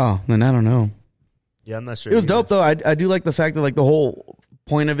 Oh, then I don't know. Yeah, I'm not sure. It was dope though. I do like the fact that like the whole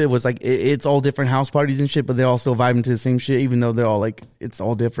point of it was like it's all different house parties and shit, but they're all still vibing to the same shit, even though they're all like it's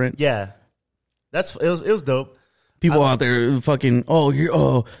all different. Yeah, it was dope. People out there fucking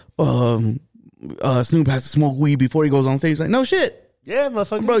Snoop has to smoke weed before he goes on stage. Like no shit. Yeah,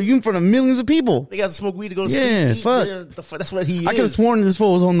 motherfucker, bro, you in front of millions of people. They got to smoke weed to go to sleep. Fuck. That's what he is. I could have sworn this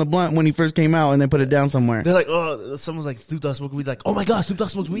fool was on the blunt when he first came out and then put it down somewhere. They're like, oh, someone's like Snoop Dogg smoking weed. Like, oh my god, Snoop Dogg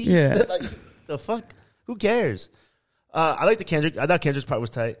smokes weed. Yeah. Like, the fuck? Who cares? I like the Kendrick. I thought Kendrick's part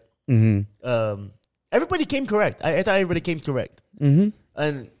was tight. Mm-hmm. Everybody came correct. I thought everybody came correct. Mm-hmm.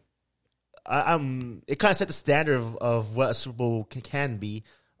 And it kind of set the standard of what a Super Bowl can be.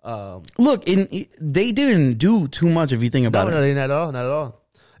 Look, they didn't do too much if you think about it. No, not at all.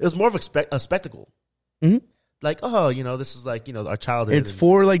 It was more of a spectacle. Mm-hmm. Like, this is like, our childhood. It's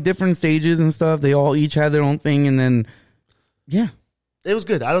 4 like different stages and stuff. They all each had their own thing, and then yeah, it was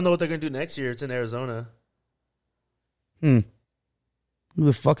good. I don't know what they're gonna do next year. It's in Arizona. Who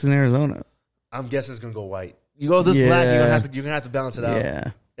the fuck's in Arizona? I'm guessing it's gonna go white. You go this black, you're gonna have to balance it out.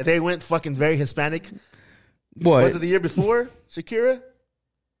 Yeah. If they went fucking very Hispanic, what was it the year before Shakira?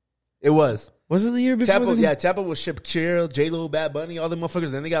 It was. Was it the year before? Tampa was Shakira, J-Lo, Bad Bunny, all them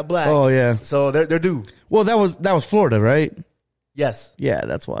motherfuckers. Then they got black. Oh yeah. So they're due. Well, that was Florida, right? Yes. Yeah,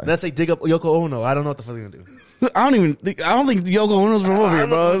 that's why. Unless they dig up Yoko Ono, I don't know what the fuck they're gonna do. I don't think Yoko Ono's from over here,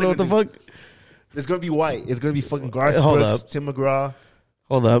 bro. I don't know what the fuck. It's gonna be white. It's gonna be fucking Garth Hold Brooks, up. Tim McGraw.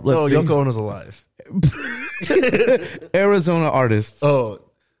 Hold up. Let's see. Yoko Ono's alive. Arizona artists. Oh,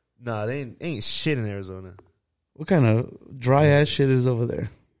 nah, they ain't shit in Arizona. What kind of dry ass shit is over there?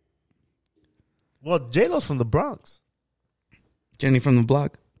 Well, J-Lo's from the Bronx. Jenny from the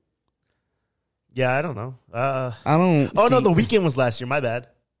block. Yeah, I don't know. I don't. Oh no, The Weeknd was last year. My bad.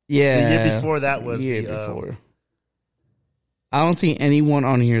 Yeah, the year before that was the year before. I don't see anyone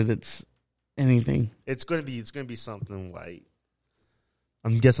on here that's anything. It's gonna be something white.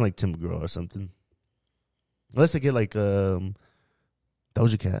 I'm guessing like Tim McGraw or something. Unless they get like Doja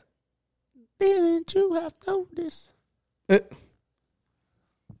Cat. Didn't you have noticed?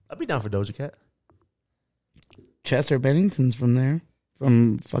 I'd be down for Doja Cat. Chester Bennington's from there.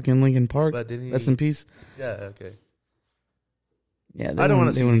 From fucking Lincoln Park. But didn't he? Rest in peace. Yeah, okay. Yeah, I don't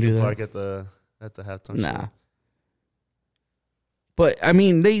want to see Lincoln Park at the halftime Nah. show. But I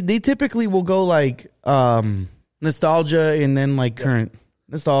mean, they typically will go like nostalgia and then like current.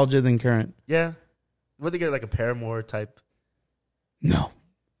 Nostalgia then current. Yeah. Would they get like a Paramore type? No.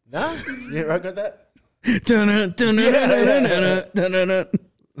 Nah? You didn't rock with that?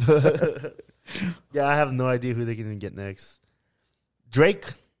 Yeah, I have no idea who they can get next. Drake.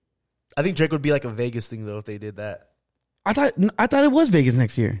 I think Drake would be like a Vegas thing though if they did that. I thought it was Vegas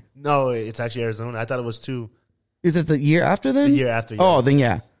next year. No, it's actually Arizona. I thought it was too. Is it the year after then? The year after. Yeah. Oh, then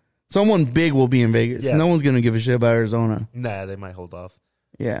yeah. Someone big will be in Vegas. Yeah. No one's gonna give a shit about Arizona. Nah, they might hold off.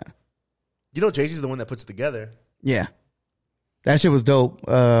 Yeah. You know, Jay-Z's the one that puts it together. Yeah. That shit was dope.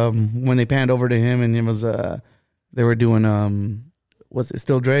 When they panned over to him and it was they were doing was it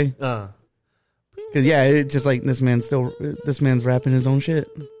still Dre? Because yeah, it's just like this man's rapping his own shit.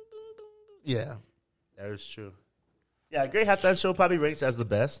 Yeah, that is true. Yeah, Great Halftime Show probably ranks as the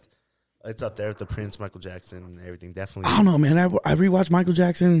best. It's up there with the Prince, Michael Jackson, and everything. Definitely. I don't know, man. I rewatched Michael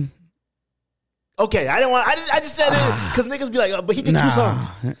Jackson. Okay, I just said it because niggas be like, oh, but he did 2 songs.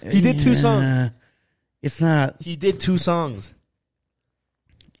 He did 2 songs. It's not. He did 2 songs.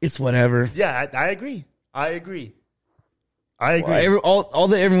 It's whatever. Yeah, I agree. Well, all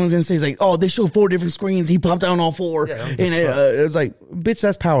that everyone's gonna say is like, oh, they showed 4 different screens. He popped out on all 4, Yeah, and it was like, bitch,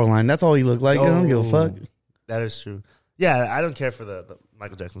 that's Powerline. That's all he looked like. I don't give a fuck. That is true. Yeah, I don't care for the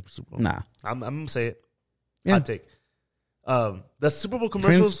Michael Jackson Super Bowl. Nah, I'm gonna say it. Yeah. Hot take. The Super Bowl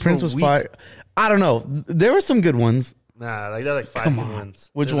commercials. Prince was weak. fire. I don't know. There were some good ones. Nah, like they're like 5 Come good on.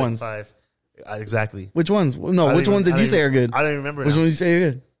 ones. Which There's ones? Like 5. Exactly. Which ones? No, which ones did you say are good? I don't even remember. Which now. ones did you say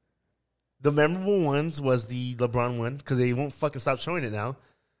are good? The memorable ones was the LeBron one because they won't fucking stop showing it now.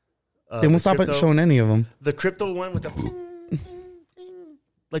 They won't stop showing any of them. The crypto one with the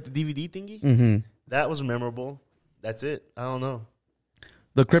like the DVD thingy. Mm-hmm. That was memorable. That's it. I don't know.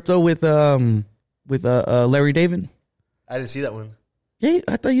 The crypto with Larry David. I didn't see that one. Yeah,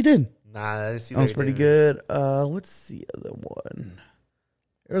 I thought you did. Nah, I didn't see That was Larry pretty David. good. What's the other one?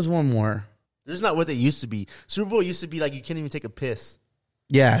 There was one more. This is not what they used to be. Super Bowl used to be like you can't even take a piss.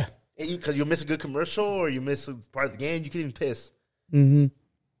 Yeah. Because you'll miss a good commercial or you miss a part of the game. You can't even piss. Mm-hmm.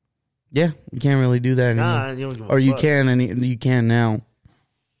 Yeah, you can't really do that anymore. Nah, you don't give a or you fuck. can, and you can now.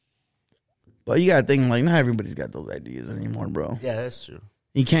 But you gotta think like not everybody's got those ideas anymore, bro. Yeah, that's true.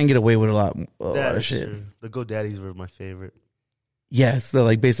 You can't get away with a lot That of is shit. true. The GoDaddies were my favorite. Yes, the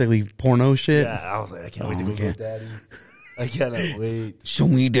like basically porno shit. Yeah, I was like, I can't wait to go okay. GoDaddy. I cannot wait. Show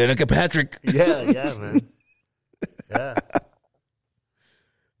me Danica Patrick. Yeah, man. Yeah.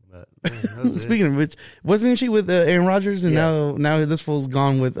 But, man, that was it. Speaking of which, wasn't she with Aaron Rodgers? And now this fool's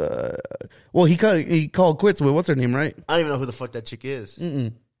gone with. Well, he called quits with what's her name, right? I don't even know who the fuck that chick is.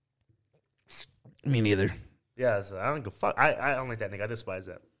 Me neither. Yeah, so I don't go fuck. I don't like that nigga. I despise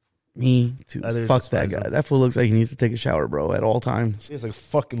that. Me too. Other Fuck that despise guy. him. That fool looks like he needs to take a shower, bro, at all times. He's like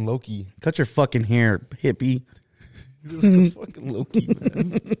fucking Loki. Cut your fucking hair, hippie. He looks like fucking Loki,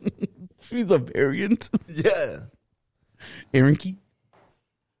 man. She's a variant. Yeah. Aaron Key.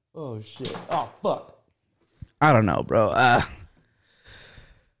 Oh shit. Oh fuck. I don't know, bro.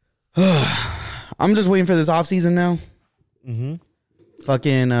 I'm just waiting for this off season now. Mm-hmm.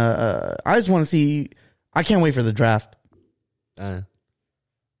 Fucking. I just want to see. I can't wait for the draft. When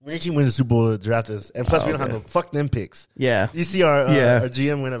your team wins the Super Bowl, the draft is, and plus we don't have no fuck them picks. Yeah. You see our Yeah. our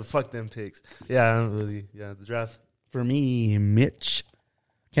GM went up fuck them picks. Yeah, I don't really. Yeah, the draft. For me, Mitch.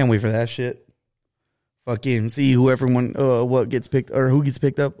 Can't wait for that shit. Fucking see who everyone what gets picked or who gets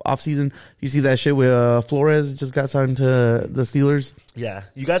picked up off season. You see that shit with Flores just got signed to the Steelers. Yeah,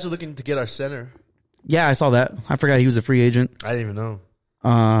 you guys are looking to get our center. Yeah, I saw that. I forgot he was a free agent. I didn't even know.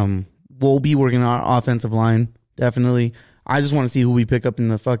 We'll be working on our offensive line definitely. I just want to see who we pick up in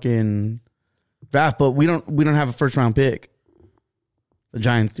the fucking draft, but we don't have a first round pick. The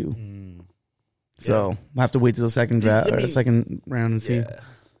Giants do. So we'll have to wait till the second draft or second round and see. Yeah.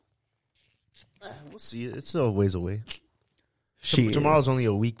 We'll see. It's still a ways away. Shit. Tomorrow's only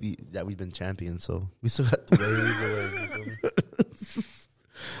a week that we've been champions, so we still got ways away.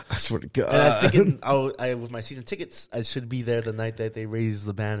 I swear to God. And I'm thinking, with my season tickets, I should be there the night that they raise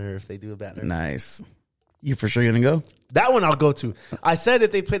the banner if they do a banner. Nice. You for sure gonna go? That one I'll go to. I said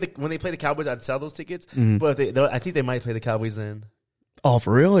if they play when they play the Cowboys, I'd sell those tickets. But if I think they might play the Cowboys then. Oh,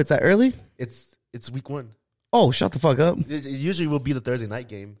 for real? It's that early? It's week 1. Oh, shut the fuck up. It usually will be the Thursday night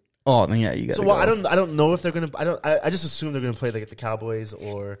game. Oh, then yeah, you got. So I don't know if they're gonna. I just assume they're gonna play like the Cowboys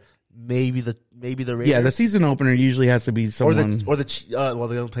or maybe the Raiders. Yeah, the season opener usually has to be someone. They play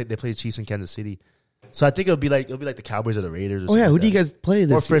the Chiefs in Kansas City. So I think it'll be like the Cowboys or the Raiders. Oh yeah, who do you guys play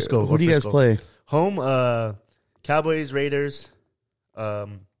this? Or Frisco. Year? Who do you guys play? Home, Cowboys, Raiders,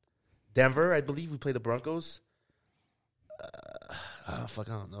 Denver. I believe we play the Broncos. I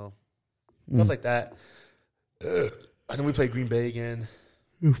don't know. Stuff like that. I think we play Green Bay again.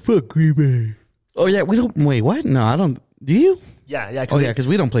 Oh, fuck Green Bay. Oh yeah, we don't. Wait, what? No, I don't. Do you? Yeah. Oh yeah, because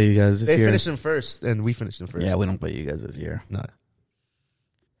we don't play you guys this year. They finished them first, and we finished them first. Yeah, we don't play you guys this year. No.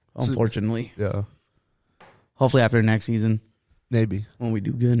 Unfortunately. Yeah. Hopefully after next season. Maybe. When we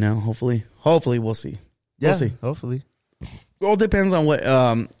do good now, hopefully. Hopefully we'll see. We'll see. Hopefully. All depends on what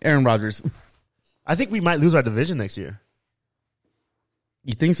Aaron Rodgers. I think we might lose our division next year.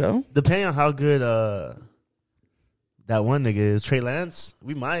 You think so? Depending on how good that one nigga is, Trey Lance,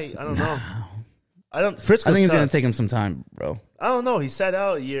 we might. I don't know. I think it's going to take him some time, bro. I don't know. He sat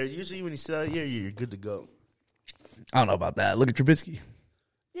out a year. Usually when he sat out a year, you're good to go. I don't know about that. Look at Trubisky.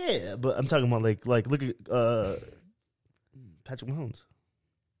 Yeah, but I'm talking about like look at Patrick Mahomes.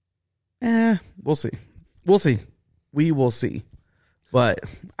 We'll see. We will see. But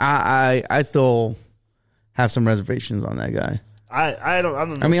I still have some reservations on that guy. I don't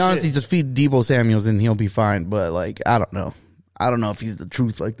know. I mean, honestly, just feed Deebo Samuels and he'll be fine. But like, I don't know. I don't know if he's the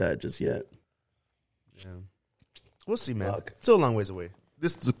truth like that just yet. Yeah, we'll see, man. Still a long ways away.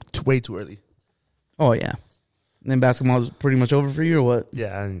 This is way too early. Oh yeah. And then basketball is pretty much over for you, or what?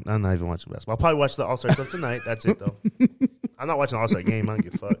 Yeah, I'm not even watching basketball. I'll probably watch the All-Star stuff tonight. That's it, though. I'm not watching the All-Star game. I don't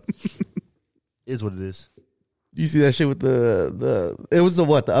give a fuck. It is what it is. You see that shit with it was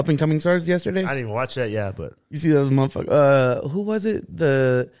the up-and-coming stars yesterday? I didn't even watch that, yeah, but. You see those motherfuckers? Who was it?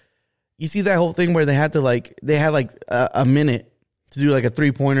 You see that whole thing where they had a minute to do like a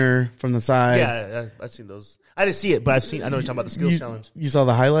 3-pointer from the side? Yeah, I've seen those. I didn't see it, but I know you're talking about the skills challenge. You saw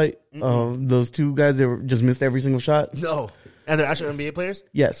the highlight of those two guys that just missed every single shot? No. And they're actual NBA players?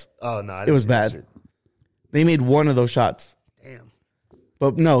 Yes. Oh, no. It was bad. They made one of those shots. Damn.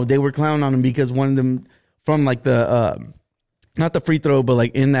 But no, they were clowning on him because one of them from like the, not the free throw, but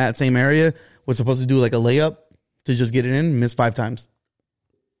like in that same area was supposed to do like a layup to just get it in, missed 5 times.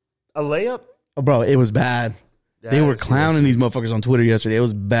 A layup? Oh, bro, it was bad. Yeah, they were clowning these motherfuckers on Twitter yesterday. It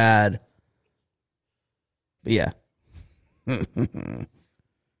was bad. But yeah. I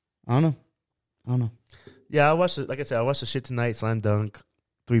don't know. Yeah, I watched it. Like I said, I watched the shit tonight. Slam dunk,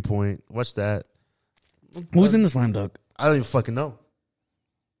 3-point. Watch that. Who's in the slam dunk? I don't even fucking know.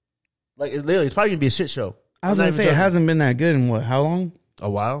 Like, it's probably going to be a shit show. I was going to say, it hasn't been that good in how long? A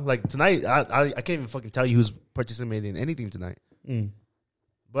while. Like, tonight, I can't even fucking tell you who's participating in anything tonight.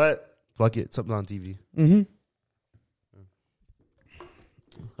 But, fuck it. Something on TV. Mm-hmm.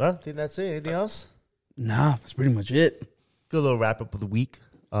 Well, I think that's it. Anything else? Nah, that's pretty much it. Good little wrap up of the week.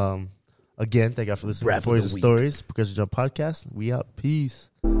 Again, thank you for listening to Stories and Stories, Progressive Jump Podcast. We out. Peace.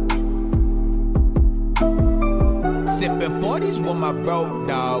 Sipping 40s with my bro,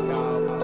 dog.